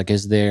kids. Like,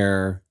 is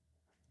there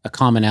a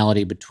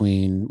commonality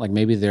between, like,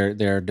 maybe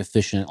they're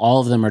deficient, all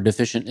of them are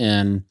deficient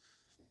in,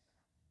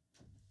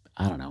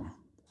 I don't know,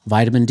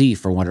 vitamin D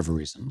for whatever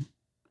reason,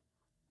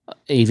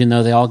 even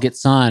though they all get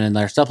sun and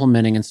they're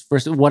supplementing and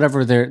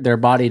whatever, their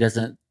body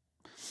doesn't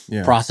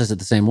process it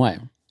the same way.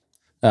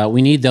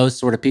 We need those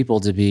sort of people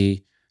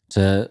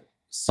to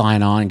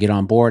sign on and get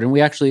on board. And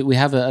we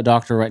have a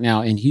doctor right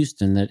now in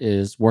Houston that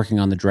is working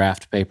on the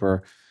draft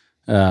paper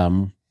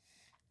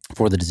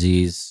for the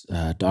disease,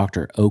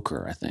 Dr.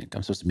 Oker, I think.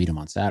 I'm supposed to meet him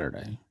on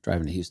Saturday,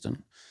 driving to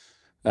Houston.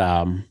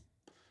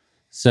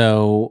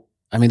 So,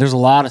 there's a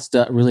lot of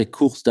stuff, really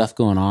cool stuff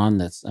going on.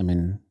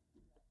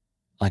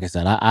 Like I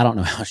said, I don't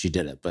know how she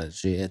did it, but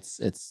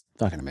it's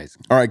fucking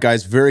amazing. All right,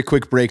 guys, very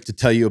quick break to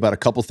tell you about a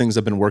couple things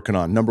I've been working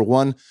on. Number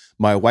one,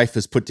 my wife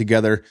has put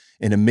together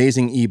an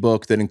amazing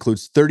ebook that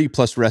includes 30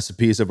 plus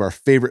recipes of our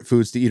favorite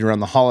foods to eat around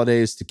the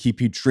holidays to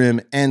keep you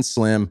trim and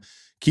slim,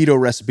 keto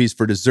recipes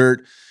for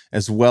dessert,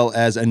 as well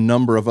as a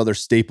number of other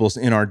staples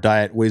in our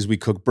diet, ways we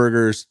cook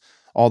burgers,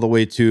 all the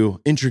way to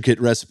intricate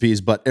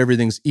recipes, but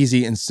everything's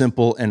easy and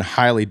simple and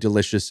highly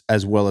delicious,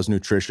 as well as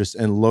nutritious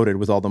and loaded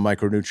with all the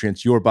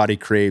micronutrients your body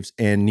craves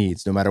and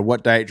needs. No matter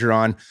what diet you're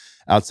on,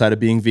 outside of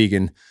being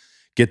vegan,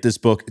 get this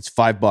book. It's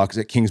 $5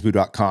 at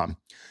kingsboo.com.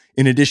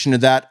 In addition to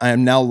that, I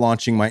am now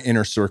launching my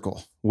Inner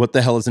Circle. What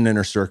the hell is an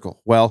Inner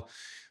Circle? Well,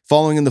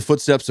 following in the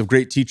footsteps of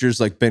great teachers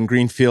like Ben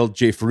Greenfield,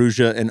 Jay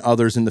Ferrugia, and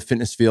others in the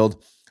fitness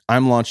field,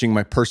 I'm launching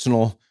my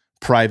personal,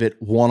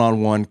 private,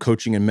 one-on-one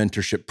coaching and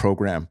mentorship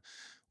program.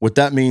 What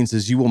that means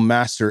is you will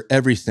master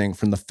everything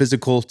from the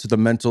physical to the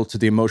mental to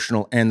the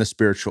emotional and the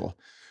spiritual.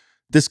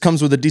 This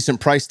comes with a decent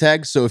price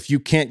tag, so if you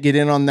can't get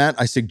in on that,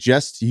 I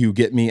suggest you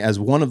get me as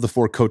one of the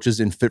 4 coaches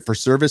in Fit for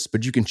Service,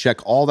 but you can check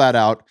all that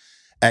out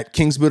at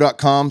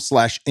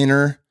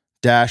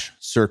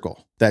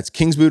kingsboo.com/inner-circle. That's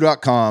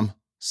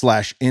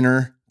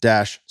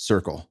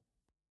kingsboo.com/inner-circle.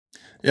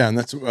 Yeah, and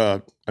that's,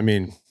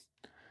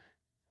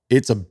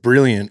 it's a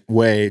brilliant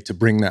way to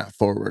bring that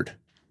forward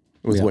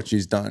with what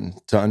she's done,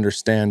 to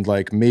understand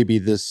like maybe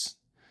this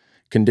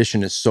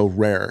condition is so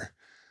rare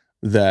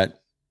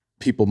that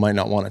people might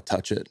not want to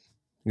touch it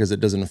because it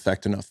doesn't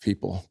affect enough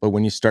people. But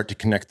when you start to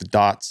connect the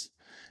dots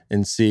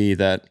and see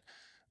that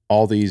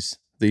all these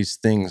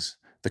things,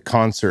 the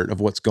concert of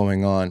what's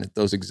going on,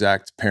 those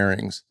exact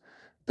pairings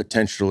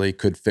potentially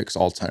could fix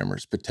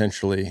Alzheimer's,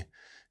 potentially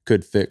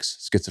could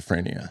fix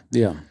schizophrenia.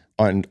 Yeah.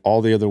 And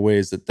all the other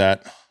ways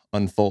that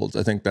unfolds.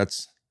 I think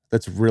that's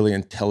really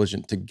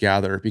intelligent to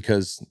gather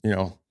because,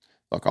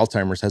 look,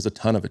 Alzheimer's has a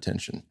ton of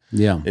attention.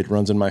 Yeah. It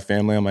runs in my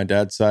family on my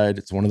dad's side.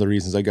 It's one of the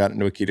reasons I got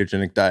into a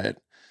ketogenic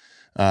diet.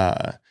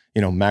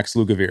 Max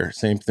Lugavere,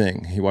 same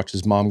thing. He watched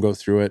his mom go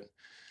through it,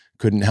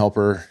 couldn't help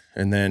her.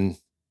 And then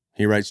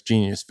he writes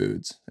Genius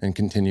Foods and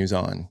continues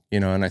on,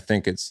 and I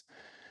think it's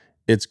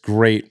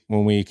great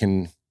when we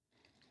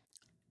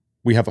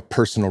have a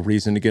personal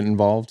reason to get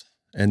involved.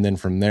 And then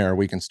from there,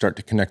 we can start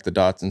to connect the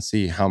dots and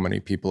see how many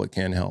people it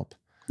can help.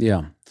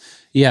 Yeah.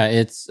 Yeah.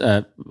 It's,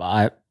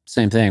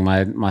 same thing.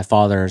 My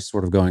father's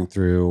sort of going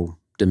through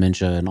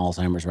dementia and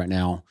Alzheimer's right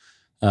now,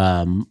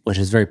 which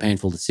is very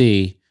painful to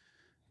see,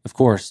 of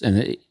course.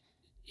 And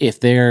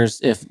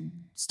if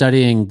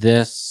studying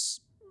this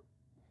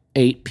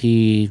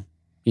 8P,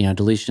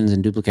 deletions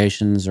and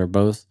duplications or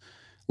both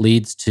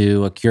leads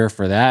to a cure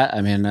for that, I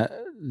mean,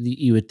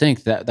 you would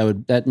think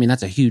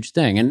that's a huge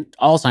thing. And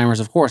Alzheimer's,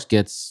 of course,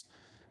 gets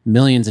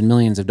millions and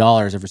millions of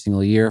dollars every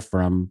single year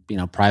from,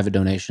 private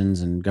donations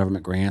and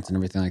government grants and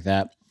everything like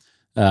that.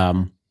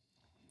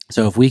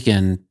 So if we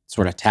can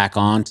sort of tack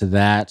on to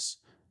that,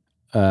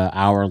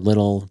 our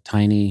little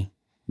tiny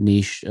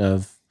niche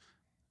of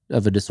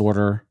a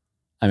disorder,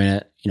 I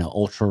mean,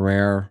 ultra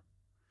rare,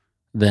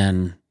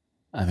 then,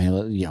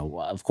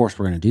 of course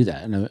we're going to do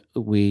that. And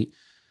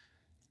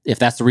if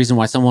that's the reason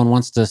why someone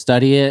wants to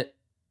study it,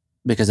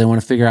 because they want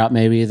to figure out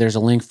maybe there's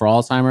a link for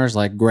Alzheimer's,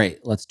 like,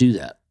 great, let's do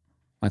that.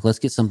 Like, let's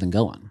get something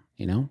going,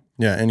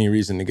 Yeah, any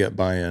reason to get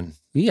buy-in.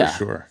 Yeah,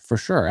 for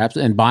sure.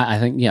 Absolutely. And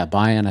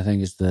buy-in, I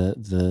think is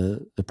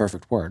the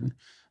perfect word.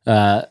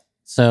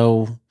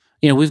 So,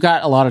 we've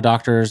got a lot of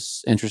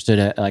doctors interested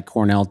at like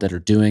Cornell that are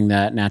doing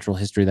that natural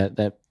history,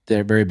 that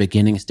their very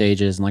beginning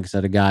stages. And like I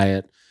said, a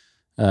guy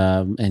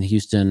in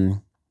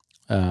Houston,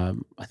 I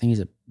think he's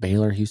at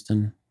Baylor,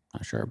 Houston,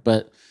 not sure,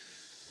 but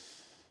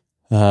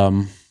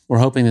we're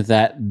hoping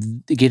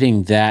that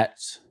getting that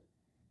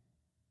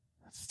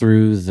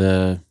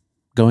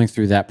going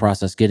through that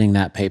process, getting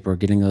that paper,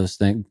 getting those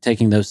things,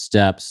 taking those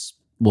steps,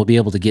 we'll be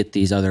able to get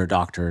these other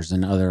doctors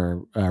and other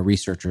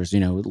researchers,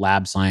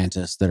 lab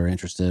scientists that are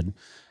interested.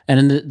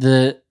 And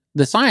the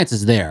science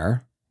is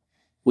there.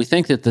 We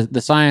think that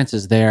the science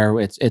is there.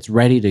 It's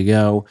ready to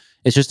go.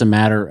 It's just a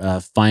matter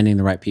of finding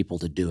the right people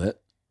to do it,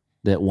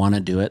 that want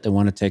to do it, that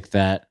want to take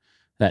that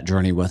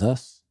journey with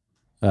us,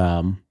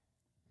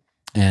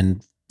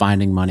 and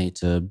finding money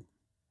to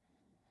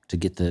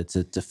get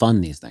to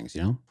fund these things,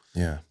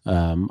 Yeah.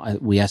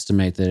 We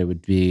estimate that it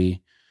would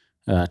be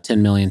 $10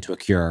 million to a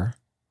cure,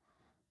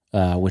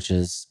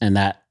 and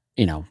that,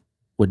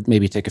 would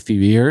maybe take a few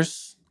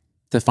years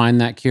to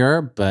find that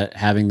cure, but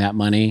having that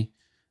money,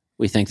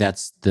 we think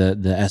that's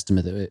the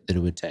estimate that it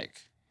would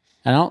take.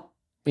 I don't,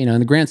 in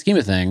the grand scheme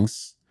of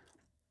things,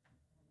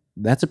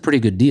 that's a pretty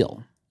good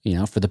deal,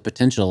 for the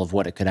potential of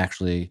what it could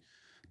actually,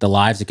 the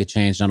lives it could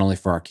change, not only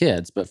for our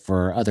kids, but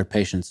for other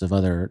patients of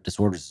other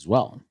disorders as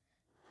well.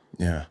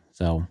 Yeah.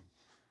 So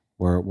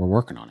we're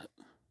working on it.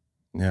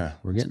 Yeah.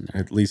 We're getting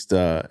there. At least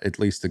a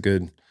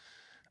good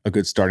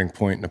starting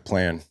point and a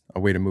plan, a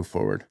way to move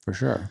forward. For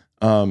sure.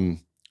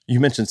 You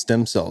mentioned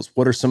stem cells.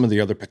 What are some of the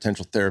other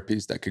potential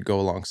therapies that could go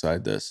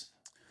alongside this?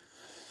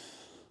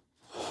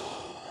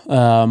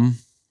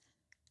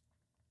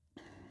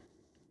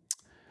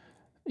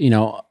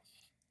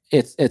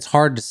 It's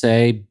hard to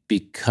say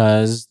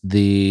because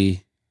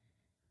I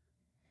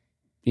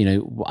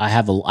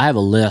have a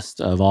list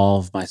of all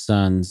of my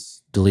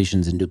son's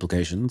deletions and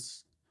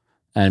duplications.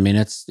 I mean,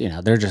 it's,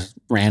 they're just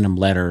random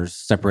letters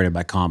separated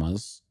by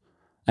commas.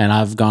 And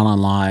I've gone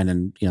online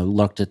and,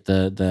 looked at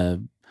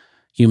the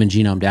Human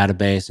Genome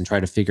Database and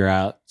tried to figure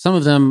out some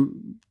of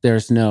them.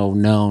 There's no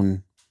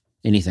known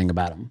anything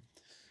about them.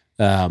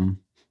 A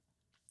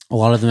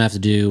lot of them have to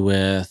do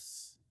with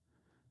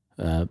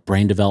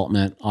brain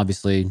development,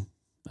 obviously.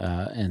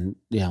 And,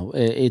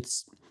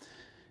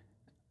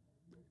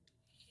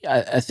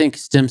 I think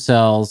stem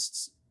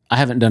cells, I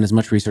haven't done as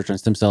much research on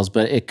stem cells,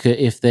 but it could,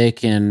 if they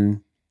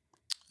can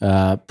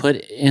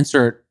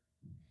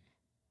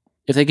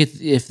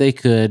if they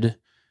could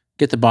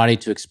get the body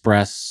to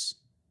express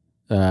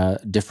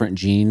different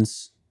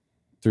genes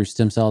through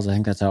stem cells, I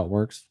think that's how it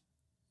works.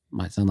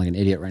 Might sound like an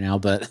idiot right now,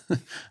 but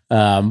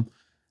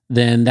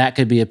then that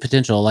could be a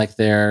potential. Like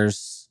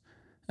there's,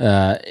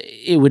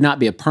 it would not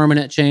be a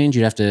permanent change.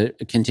 You'd have to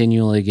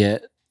continually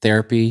get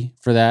therapy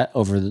for that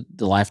over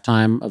the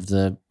lifetime of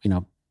the,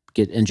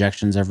 get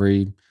injections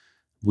every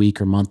week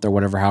or month or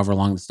whatever, however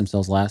long the stem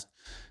cells last.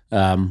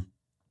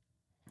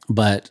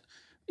 But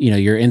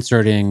you're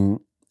inserting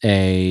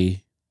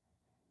the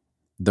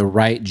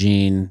right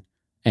gene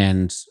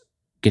and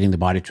getting the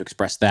body to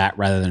express that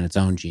rather than its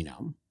own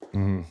genome,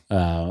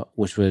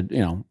 which would,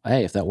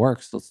 hey, if that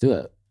works, let's do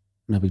it.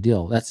 No big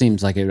deal. That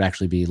seems like it would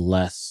actually be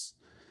less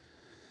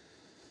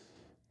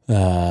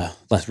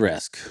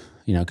risk,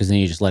 because then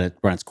you just let it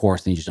run its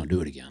course and you just don't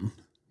do it again.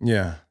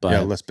 Yeah.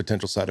 But less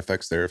potential side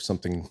effects there. If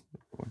something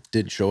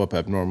did show up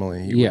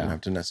abnormally, you wouldn't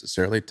have to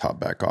necessarily top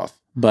back off.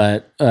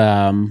 But,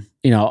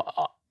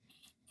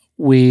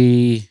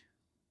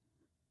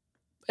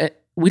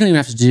 we don't even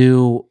have to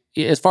do,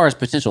 as far as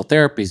potential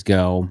therapies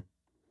go,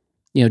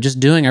 just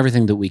doing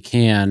everything that we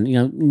can,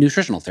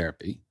 nutritional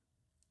therapy,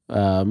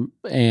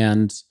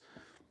 and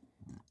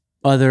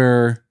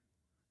other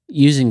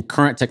using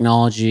current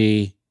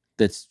technology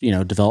that's,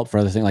 developed for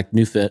other things like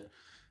NewFit,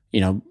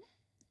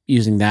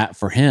 using that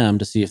for him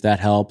to see if that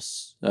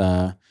helps.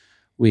 Have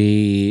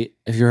you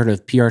heard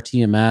of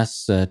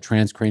PRTMS,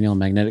 transcranial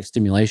magnetic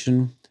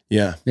stimulation?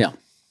 Yeah. Yeah.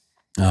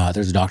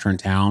 There's a doctor in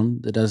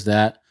town that does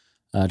that,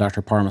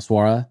 Dr.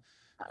 Paramaswara.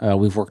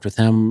 We've worked with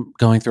him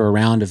going through a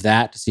round of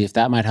that to see if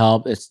that might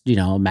help. It's,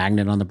 a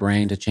magnet on the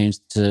brain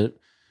to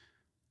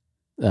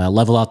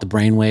level out the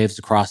brain waves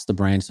across the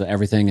brain so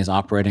everything is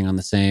operating on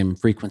the same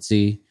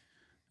frequency.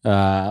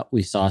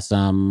 We saw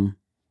some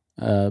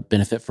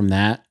benefit from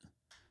that.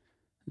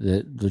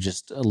 That was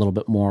just a little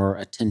bit more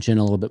attention,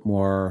 a little bit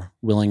more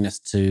willingness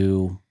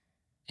to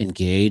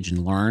engage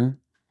and learn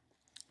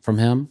from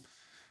him,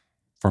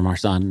 from our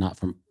son, not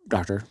from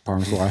Dr.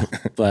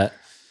 Paramaswara. But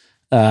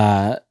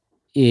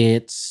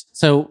it's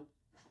so,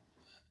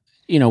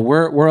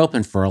 we're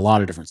open for a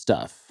lot of different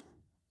stuff.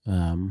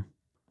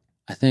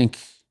 I think,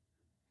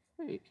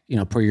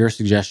 per your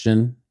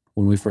suggestion,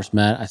 when we first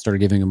met, I started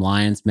giving him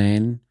lion's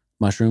mane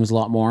mushrooms a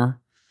lot more.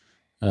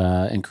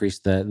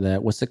 Increased the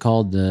what's it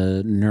called?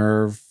 The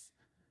nerve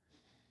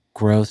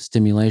growth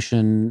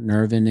stimulation,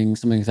 nerve ending,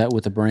 something like that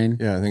with the brain.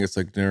 Yeah, I think it's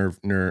like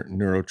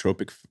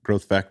neurotropic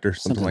growth factor,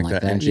 something like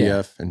that. NGF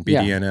Yeah. and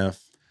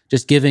BDNF.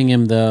 Just giving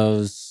him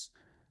those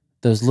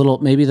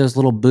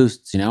little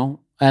boosts, And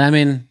I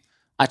mean,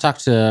 I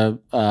talked to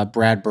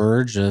Brad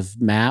Burge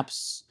of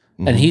MAPS,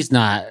 and he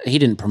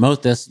didn't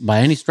promote this by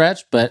any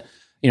stretch, but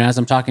as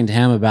I'm talking to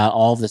him about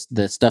all this,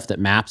 the stuff that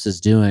MAPS is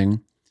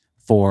doing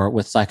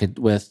with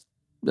psychedelics,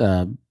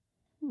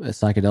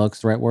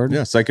 the right word?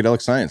 Yeah,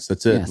 psychedelic science.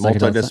 That's it. Yeah,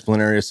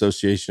 Multidisciplinary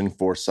Association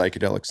for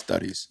Psychedelic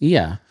Studies.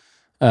 Yeah.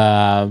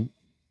 I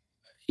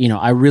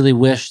really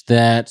wish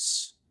that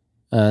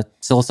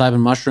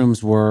psilocybin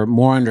mushrooms were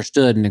more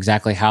understood in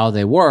exactly how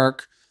they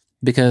work,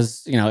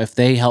 because, if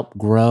they help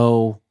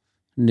grow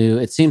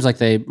it seems like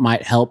they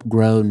might help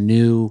grow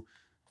new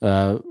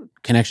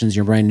connections in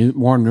your brain,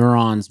 more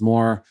neurons,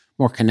 more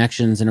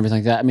connections and everything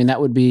like that. I mean,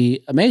 that would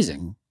be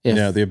amazing.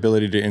 The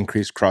ability to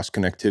increase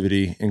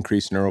cross-connectivity,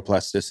 increase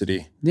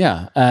neuroplasticity.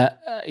 Yeah.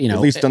 At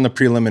least on the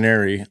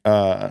preliminary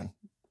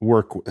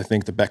work, I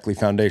think the Beckley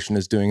Foundation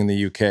is doing in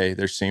the UK,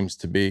 there seems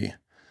to be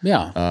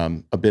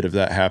a bit of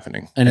that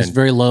happening. And it's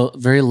very low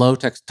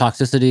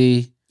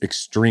toxicity.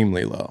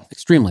 Extremely low.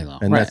 Extremely low.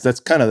 And right.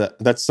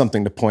 that's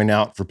something to point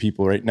out for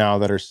people right now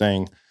that are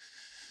saying,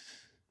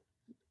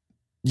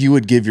 you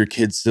would give your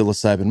kids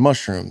psilocybin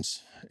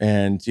mushrooms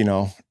and,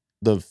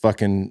 the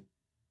fucking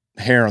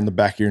hair on the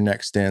back of your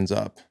neck stands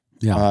up.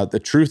 Yeah. The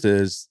truth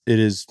is, it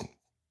is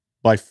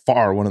by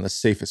far one of the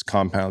safest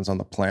compounds on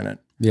the planet.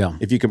 Yeah.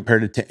 If you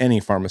compared it to any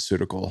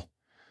pharmaceutical,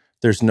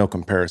 there's no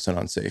comparison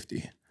on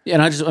safety. Yeah,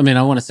 and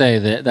I want to say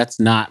that that's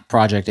not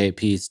Project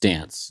AP's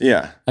stance.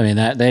 Yeah. I mean,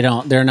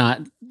 they're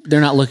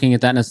not looking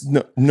at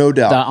that no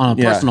doubt on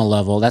a personal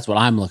level. That's what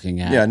I'm looking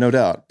at. Yeah, no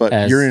doubt.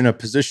 But you're in a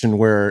position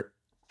where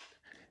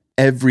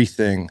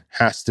everything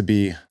has to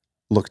be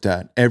looked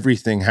at.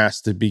 Everything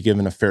has to be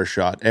given a fair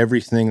shot.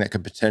 Everything that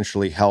could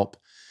potentially help,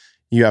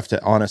 you have to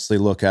honestly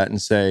look at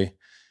and say,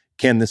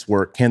 can this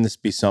work? Can this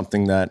be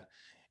something that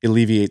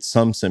alleviates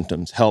some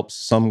symptoms, helps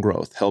some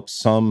growth, helps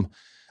some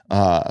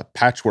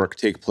patchwork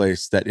take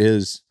place that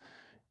is,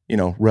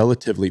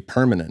 relatively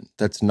permanent?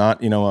 That's not,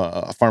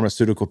 a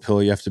pharmaceutical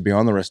pill you have to be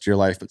on the rest of your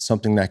life, but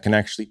something that can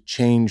actually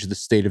change the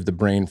state of the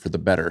brain for the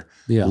better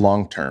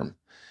long term.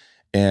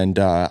 And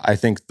I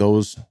think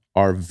those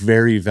are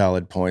very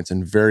valid points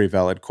and very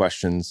valid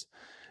questions.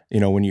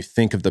 When you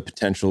think of the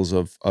potentials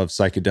of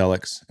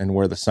psychedelics and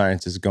where the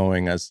science is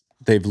going, as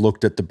they've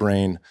looked at the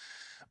brain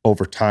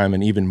over time,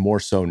 and even more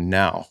so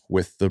now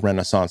with the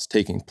renaissance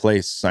taking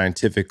place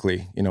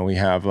scientifically. We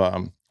have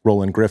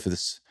Roland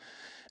Griffiths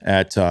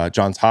at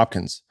Johns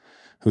Hopkins,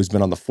 who's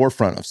been on the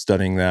forefront of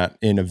studying that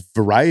in a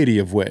variety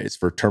of ways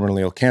for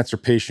terminally ill cancer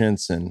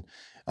patients and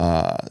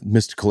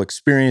mystical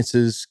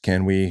experiences.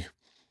 Can we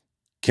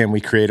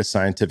create a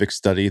scientific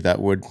study that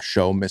would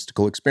show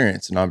mystical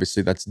experience? And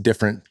obviously that's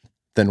different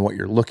than what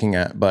you're looking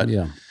at. But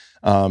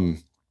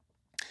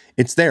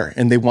It's there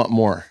and they want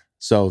more.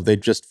 So they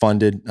just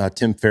funded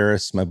Tim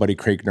Ferriss, my buddy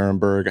Craig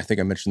Nuremberg. I think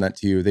I mentioned that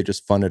to you. They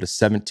just funded a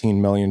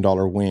 $17 million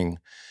wing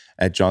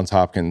at Johns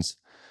Hopkins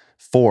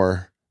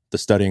for the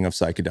studying of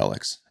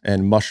psychedelics,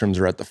 and mushrooms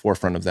are at the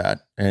forefront of that.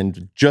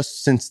 And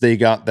just since they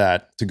got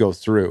that to go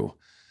through,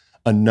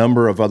 a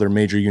number of other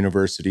major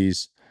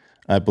universities,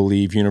 I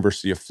believe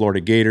University of Florida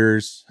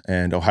Gators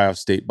and Ohio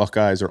State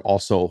Buckeyes, are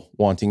also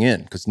wanting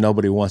in, because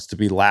nobody wants to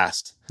be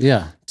last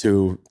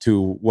to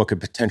what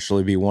could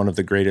potentially be one of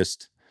the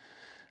greatest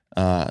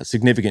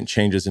significant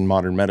changes in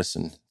modern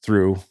medicine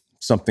through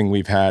something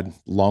we've had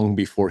long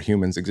before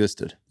humans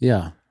existed.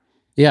 Yeah.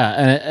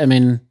 And I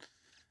mean,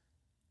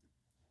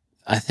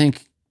 I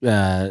think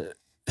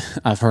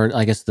I've heard,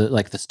 I guess,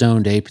 the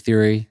stoned ape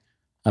theory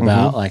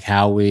about like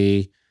how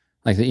we,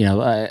 like,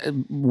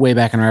 way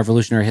back in our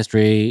evolutionary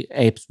history,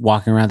 apes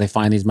walking around, they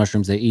find these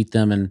mushrooms, they eat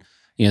them, and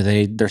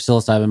they're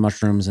psilocybin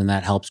mushrooms, and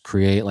that helps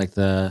create like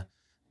the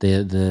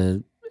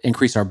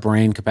increase our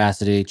brain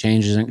capacity,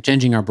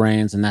 changing our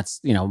brains, and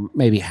that's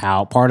maybe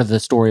how part of the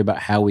story about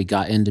how we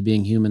got into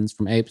being humans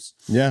from apes.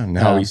 Yeah, and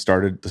how we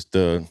started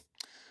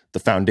the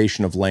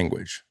foundation of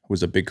language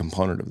was a big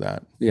component of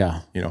that.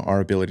 Yeah,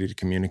 our ability to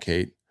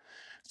communicate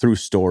through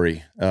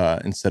story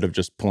instead of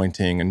just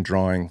pointing and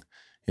drawing,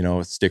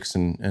 with sticks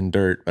and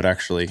dirt, but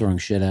actually throwing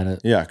shit at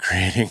it. Yeah,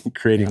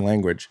 creating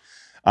language.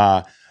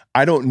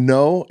 I don't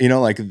know,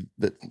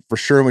 for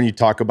sure when you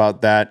talk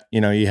about that,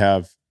 you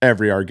have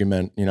every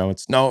argument,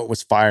 it's no, it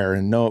was fire,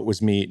 and no, it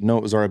was meat, no,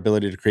 it was our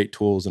ability to create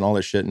tools and all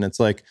this shit. And it's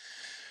like,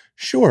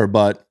 sure,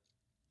 but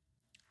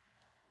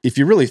if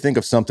you really think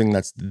of something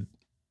that's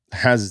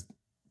has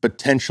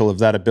potential of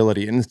that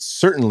ability, and it's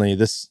certainly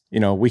this,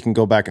 we can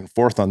go back and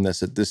forth on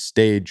this at this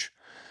stage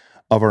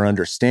of our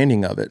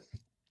understanding of it.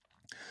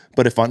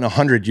 But if on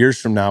 100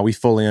 years from now, we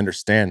fully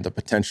understand the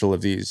potential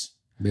of these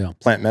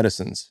plant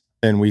medicines,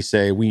 and we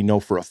say we know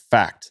for a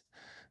fact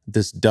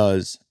this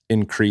does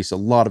increase a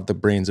lot of the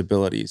brain's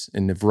abilities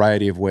in a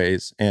variety of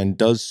ways, and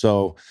does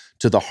so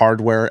to the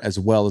hardware as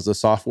well as the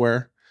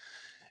software,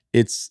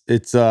 it's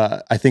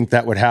I think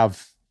that would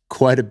have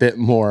quite a bit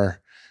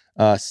more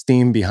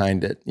steam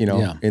behind it,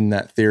 in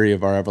that theory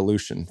of our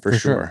evolution, for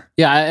sure.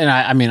 Yeah, and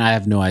I mean, I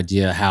have no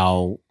idea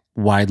how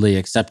widely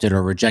accepted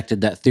or rejected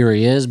that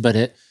theory is, but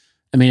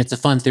it's a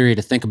fun theory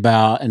to think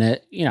about, and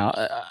it,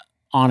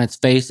 on its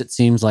face, it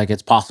seems like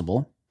it's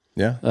possible.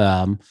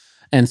 Yeah.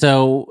 And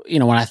so,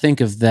 when I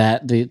think of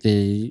that,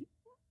 the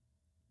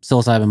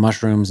psilocybin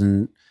mushrooms,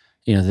 and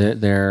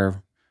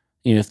they're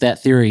if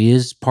that theory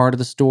is part of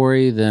the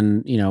story,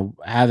 then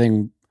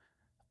having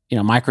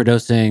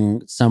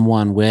microdosing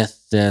someone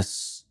with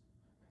this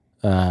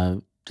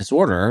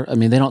disorder,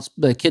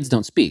 the kids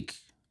don't speak,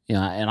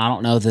 and I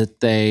don't know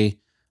that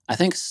I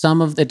think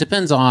some of it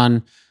depends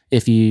on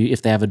if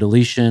they have a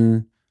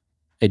deletion,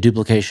 a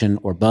duplication,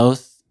 or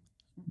both.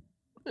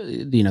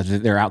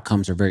 Their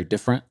outcomes are very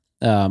different.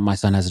 My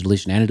son has a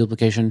deletion and a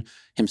duplication.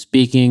 Him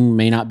speaking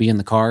may not be in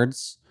the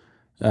cards.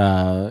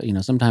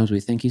 Sometimes we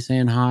think he's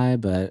saying hi,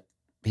 but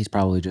he's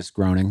probably just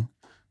groaning.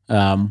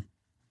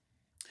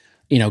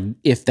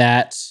 If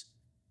that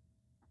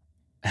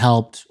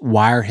helped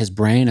wire his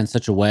brain in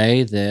such a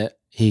way that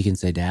he can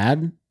say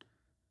dad,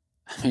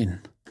 why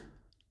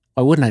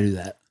wouldn't I do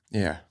that?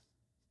 Yeah.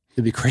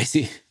 It'd be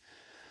crazy.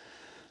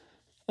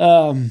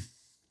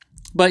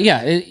 But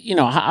yeah,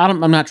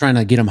 I'm not trying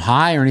to get him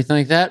high or anything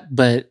like that,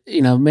 but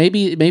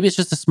maybe it's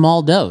just a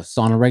small dose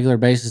on a regular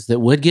basis that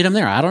would get him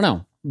there. I don't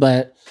know.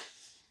 But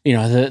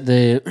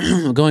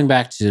the going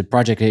back to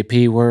Project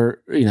AP,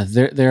 where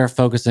they're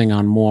focusing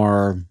on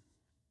more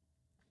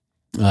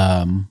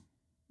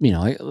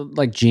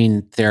like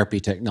gene therapy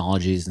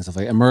technologies and stuff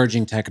like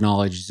emerging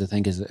technologies. I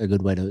think is a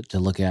good way to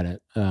look at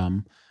it.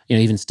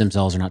 Even stem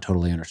cells are not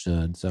totally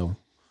understood. So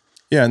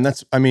yeah, and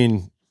that's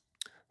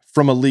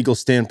from a legal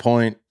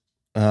standpoint,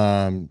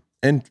 and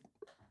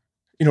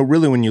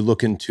really when you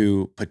look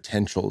into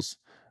potentials,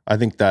 I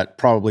think that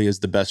probably is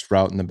the best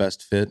route and the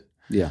best fit.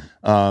 Yeah.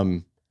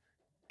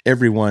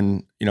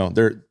 Everyone,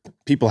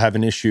 people have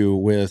an issue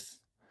with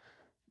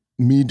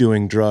me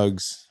doing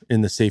drugs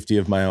in the safety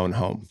of my own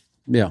home.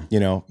 Yeah.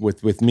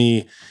 With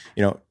me,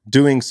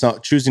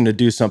 choosing to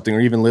do something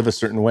or even live a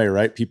certain way,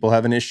 right? People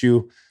have an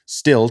issue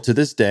still to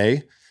this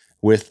day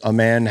with a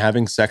man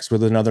having sex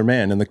with another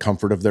man in the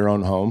comfort of their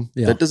own home.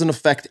 Yeah. That doesn't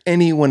affect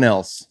anyone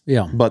else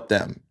but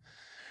them,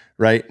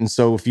 right? And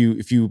so if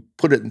you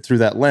put it through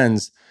that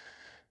lens,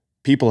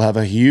 people have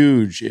a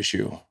huge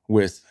issue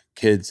with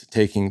kids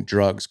taking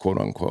drugs, quote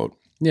unquote.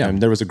 Yeah.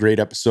 And there was a great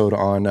episode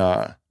on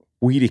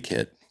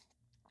Weedikit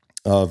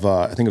of,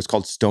 I think it was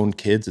called Stoned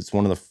Kids. It's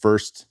one of the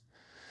first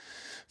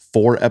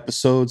 4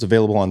 episodes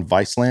available on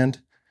Viceland.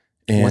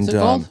 And what's it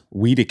called?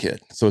 Weedikit.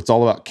 So it's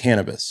all about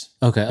cannabis.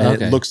 Okay.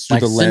 And it looks through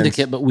the lens.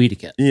 Syndicate, but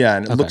Weedikit. Yeah,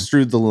 and it looks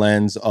through the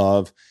lens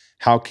of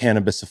how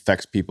cannabis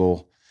affects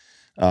people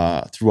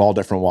through all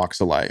different walks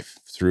of life,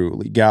 through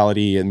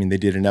legality. They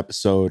did an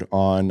episode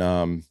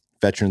on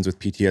veterans with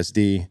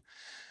PTSD,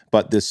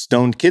 but this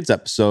Stoned Kids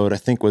episode, I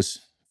think, was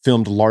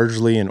filmed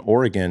largely in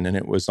Oregon, and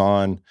it was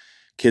on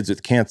kids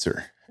with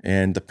cancer.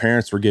 And the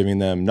parents were giving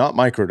them not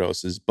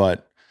microdoses,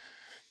 but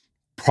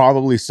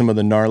probably some of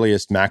the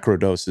gnarliest macro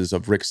doses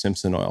of Rick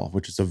Simpson oil,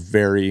 which is a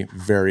very,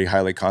 very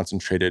highly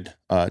concentrated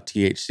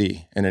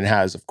THC. And it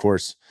has, of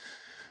course,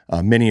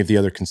 many of the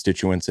other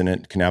constituents in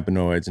it,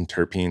 cannabinoids and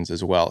terpenes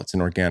as well. It's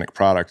an organic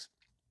product.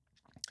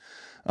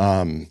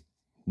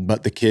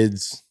 But the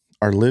kids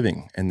are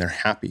living and they're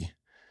happy,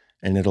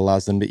 and it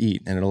allows them to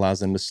eat, and it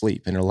allows them to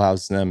sleep, and it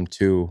allows them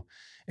to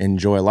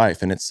enjoy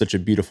life. And it's such a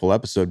beautiful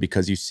episode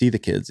because you see the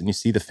kids and you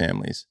see the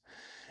families,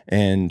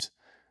 and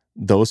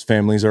those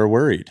families are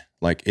worried.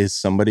 Like, is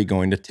somebody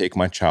going to take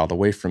my child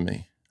away from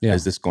me? Yeah.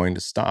 Is this going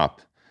to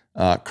stop?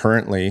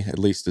 Currently, at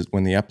least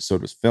when the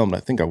episode was filmed, I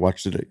think I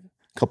watched it a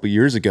couple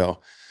years ago.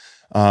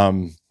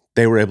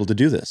 They were able to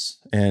do this.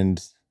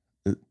 And,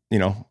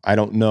 I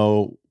don't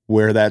know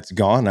where that's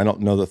gone. I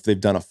don't know if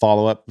they've done a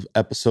follow-up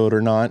episode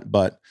or not,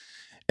 but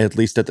at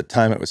least at the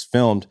time it was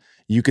filmed,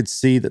 you could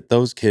see that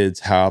those kids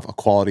have a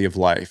quality of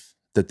life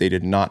that they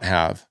did not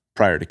have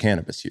prior to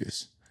cannabis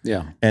use.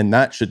 Yeah. And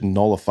that should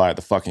nullify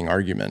the fucking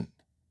argument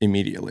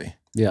immediately.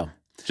 Yeah.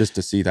 Just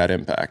to see that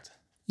impact.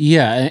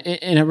 Yeah.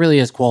 And it really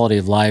is quality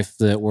of life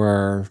that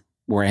we're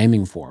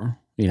aiming for.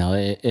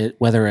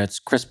 Whether it's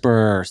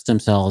CRISPR or stem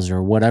cells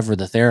or whatever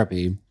the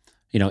therapy,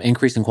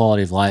 increasing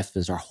quality of life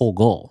is our whole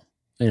goal.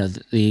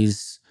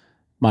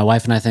 My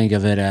wife and I think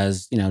of it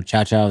as,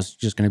 Chow Chow is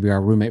just going to be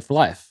our roommate for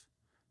life.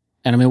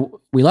 And I mean,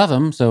 we love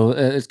him, so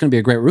it's going to be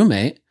a great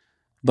roommate.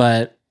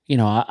 But,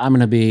 I'm going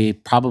to be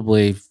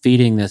probably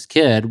feeding this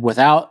kid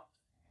without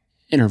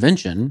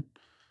intervention,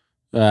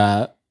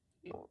 hand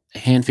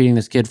feeding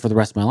this kid for the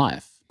rest of my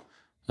life.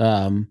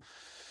 And,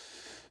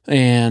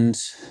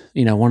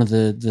 one of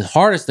the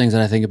hardest things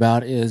that I think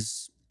about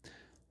is,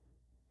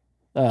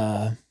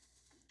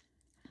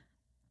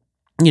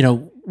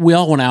 we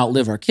all want to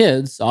outlive our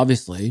kids,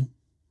 obviously.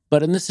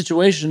 But in this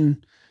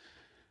situation,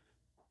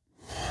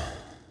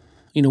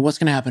 what's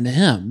going to happen to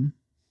him?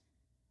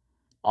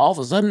 All of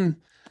a sudden,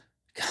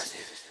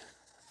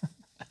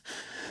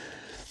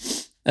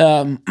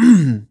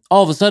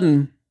 all of a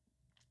sudden,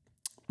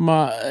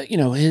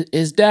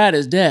 his dad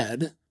is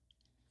dead,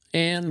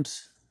 and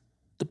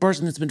the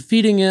person that's been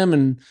feeding him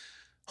and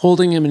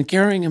holding him and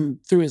carrying him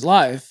through his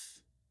life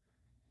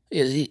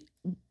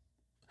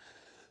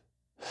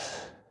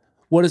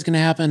what is going to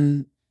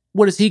happen?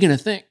 What is he going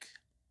to think?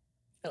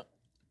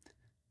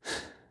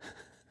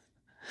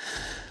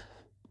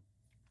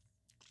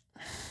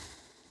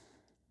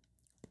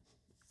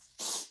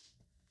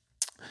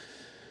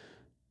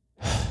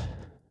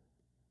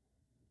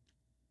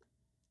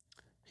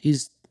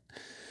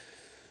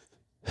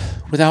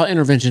 Without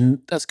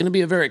intervention, that's going to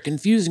be a very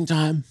confusing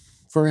time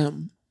for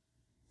him.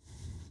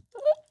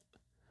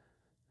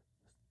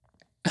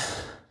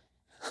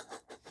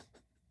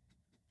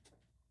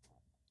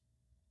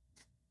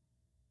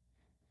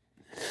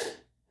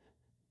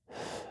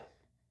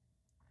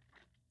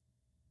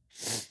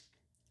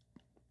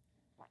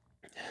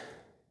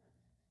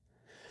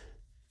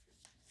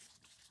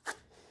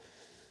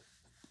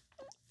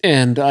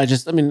 And I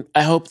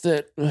hope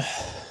that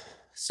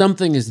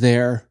something is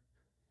there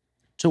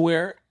to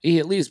where he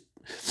at least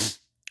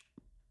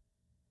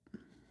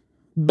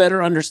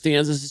better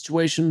understands the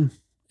situation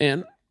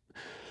and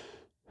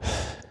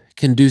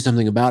can do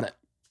something about it.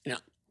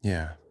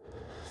 Yeah.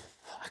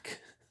 Fuck.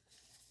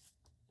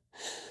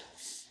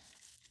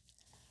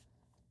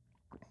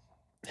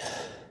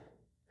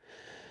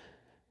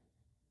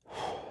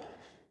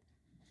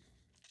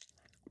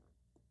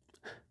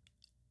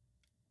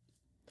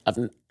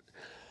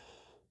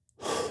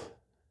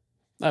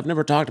 I've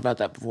never talked about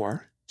that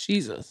before.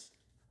 Jesus.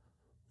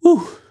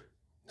 Whew.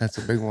 That's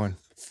a big one.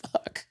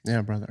 Fuck.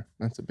 Yeah, brother.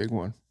 That's a big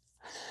one.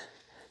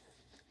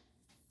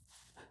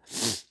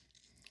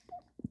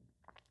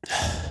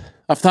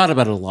 I've thought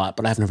about it a lot,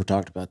 but I've never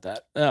talked about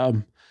that.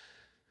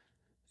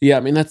 Yeah,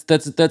 I mean,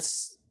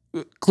 that's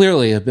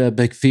clearly a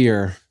big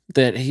fear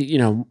that he,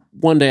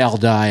 one day I'll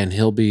die and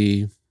he'll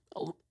be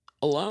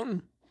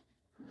alone.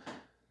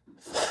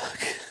 Fuck.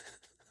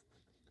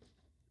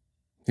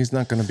 He's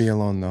not going to be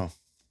alone, though.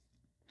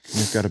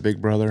 He's got a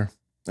big brother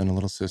and a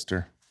little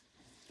sister.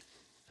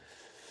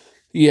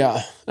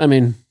 Yeah, I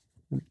mean,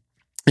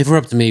 if it were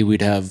up to me,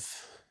 we'd have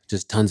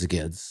just tons of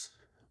kids.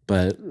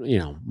 But,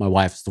 my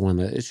wife's the one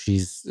that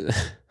she's...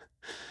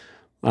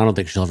 I don't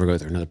think she'll ever go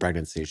through another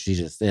pregnancy. She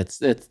just...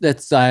 That's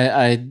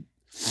a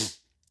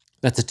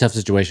tough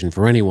situation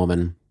for any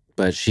woman.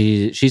 But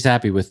she's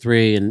happy with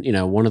 3.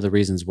 And, one of the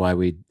reasons why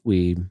we...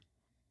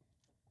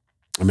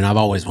 I mean, I've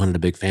always wanted a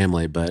big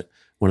family, but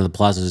one of the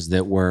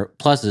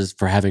pluses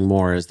for having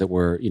more is that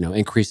we're,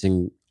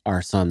 increasing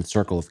our son's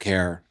circle of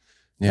care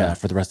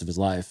for the rest of his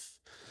life.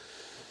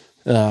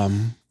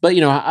 But,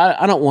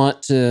 I don't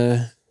want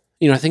to,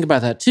 I think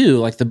about that too,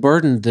 like the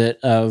burden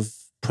of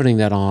putting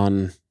that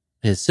on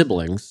his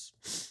siblings.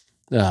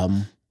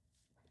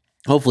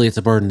 Hopefully it's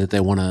a burden that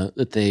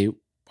they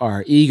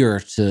are eager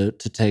to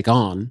take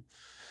on.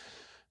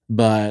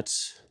 But,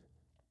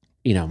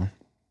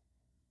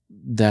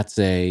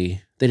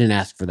 they didn't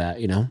ask for that,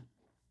 you know?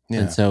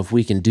 Yeah. And so if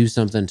we can do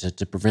something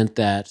to prevent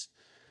that,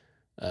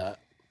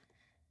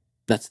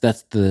 that's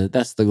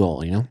the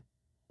goal, you know?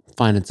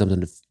 Finding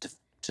something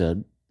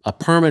to a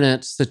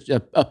permanent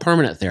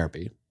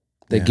therapy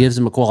that Yeah. gives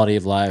him a quality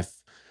of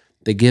life,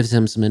 that gives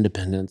him some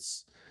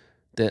independence,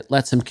 that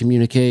lets him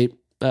communicate,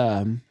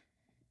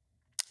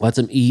 lets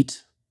him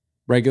eat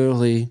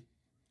regularly,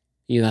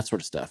 you know, that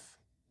sort of stuff.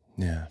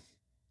 Yeah.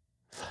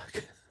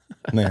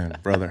 Man,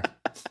 brother.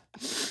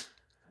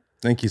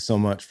 Thank you so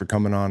much for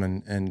coming on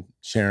and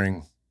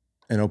sharing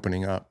and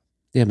opening up.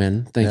 Yeah,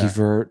 man. Thank you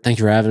for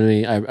having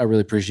me. I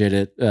really appreciate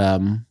it.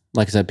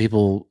 Like I said,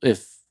 people,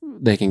 if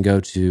they can go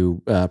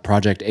to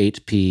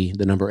project8p,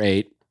 the number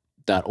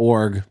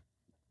 8.org,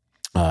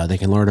 they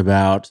can learn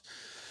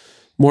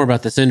more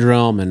about the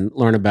syndrome and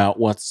learn about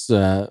what's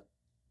the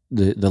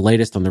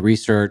latest on the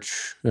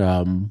research.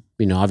 You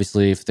know,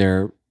 obviously, if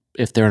they're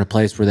in a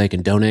place where they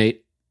can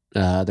donate,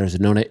 there's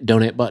a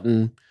donate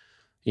button.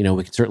 You know,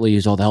 we can certainly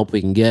use all the help we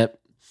can get.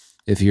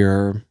 If you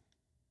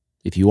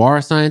are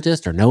a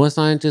scientist or know a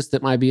scientist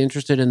that might be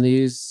interested in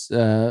this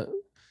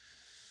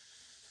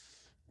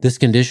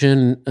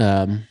condition,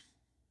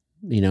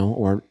 you know,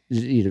 or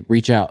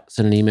reach out,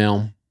 send an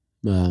email,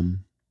 and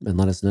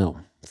let us know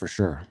for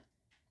sure.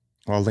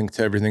 I'll link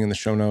to everything in the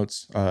show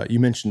notes. You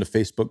mentioned a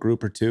Facebook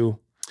group or two.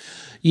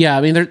 Yeah,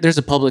 I mean, there's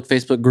a public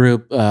Facebook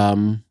group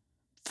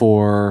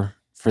for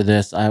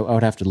this. I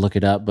would have to look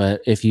it up,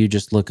 but if you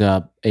just look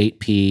up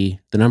 8P,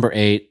 the number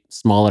 8,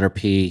 small letter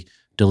P,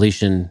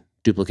 deletion,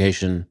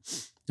 duplication,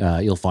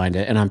 you'll find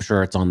it. And I'm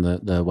sure it's on the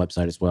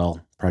website as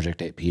well,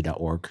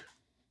 project8p.org.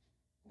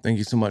 Thank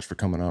you so much for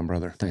coming on,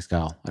 brother. Thanks,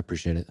 Kyle. I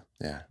appreciate it.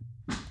 Yeah.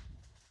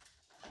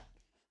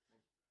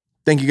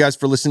 Thank you guys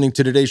for listening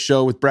to today's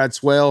show with Brad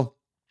Swale.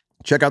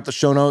 Check out the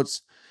show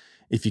notes.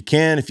 If you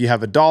can, if you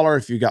have $1,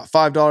 if you got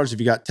 $5, if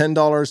you got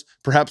 $10,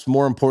 perhaps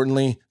more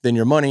importantly than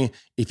your money,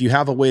 if you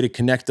have a way to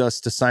connect us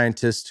to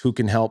scientists who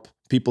can help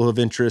people of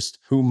interest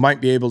who might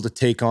be able to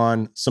take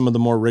on some of the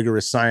more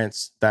rigorous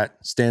science that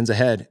stands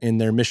ahead in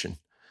their mission.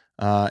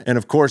 And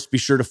of course, be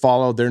sure to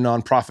follow their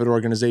nonprofit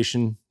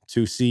organization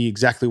to see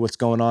exactly what's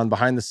going on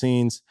behind the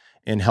scenes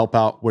and help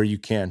out where you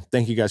can.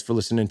 Thank you guys for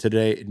listening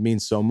today. It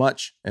means so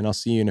much, and I'll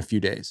see you in a few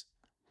days.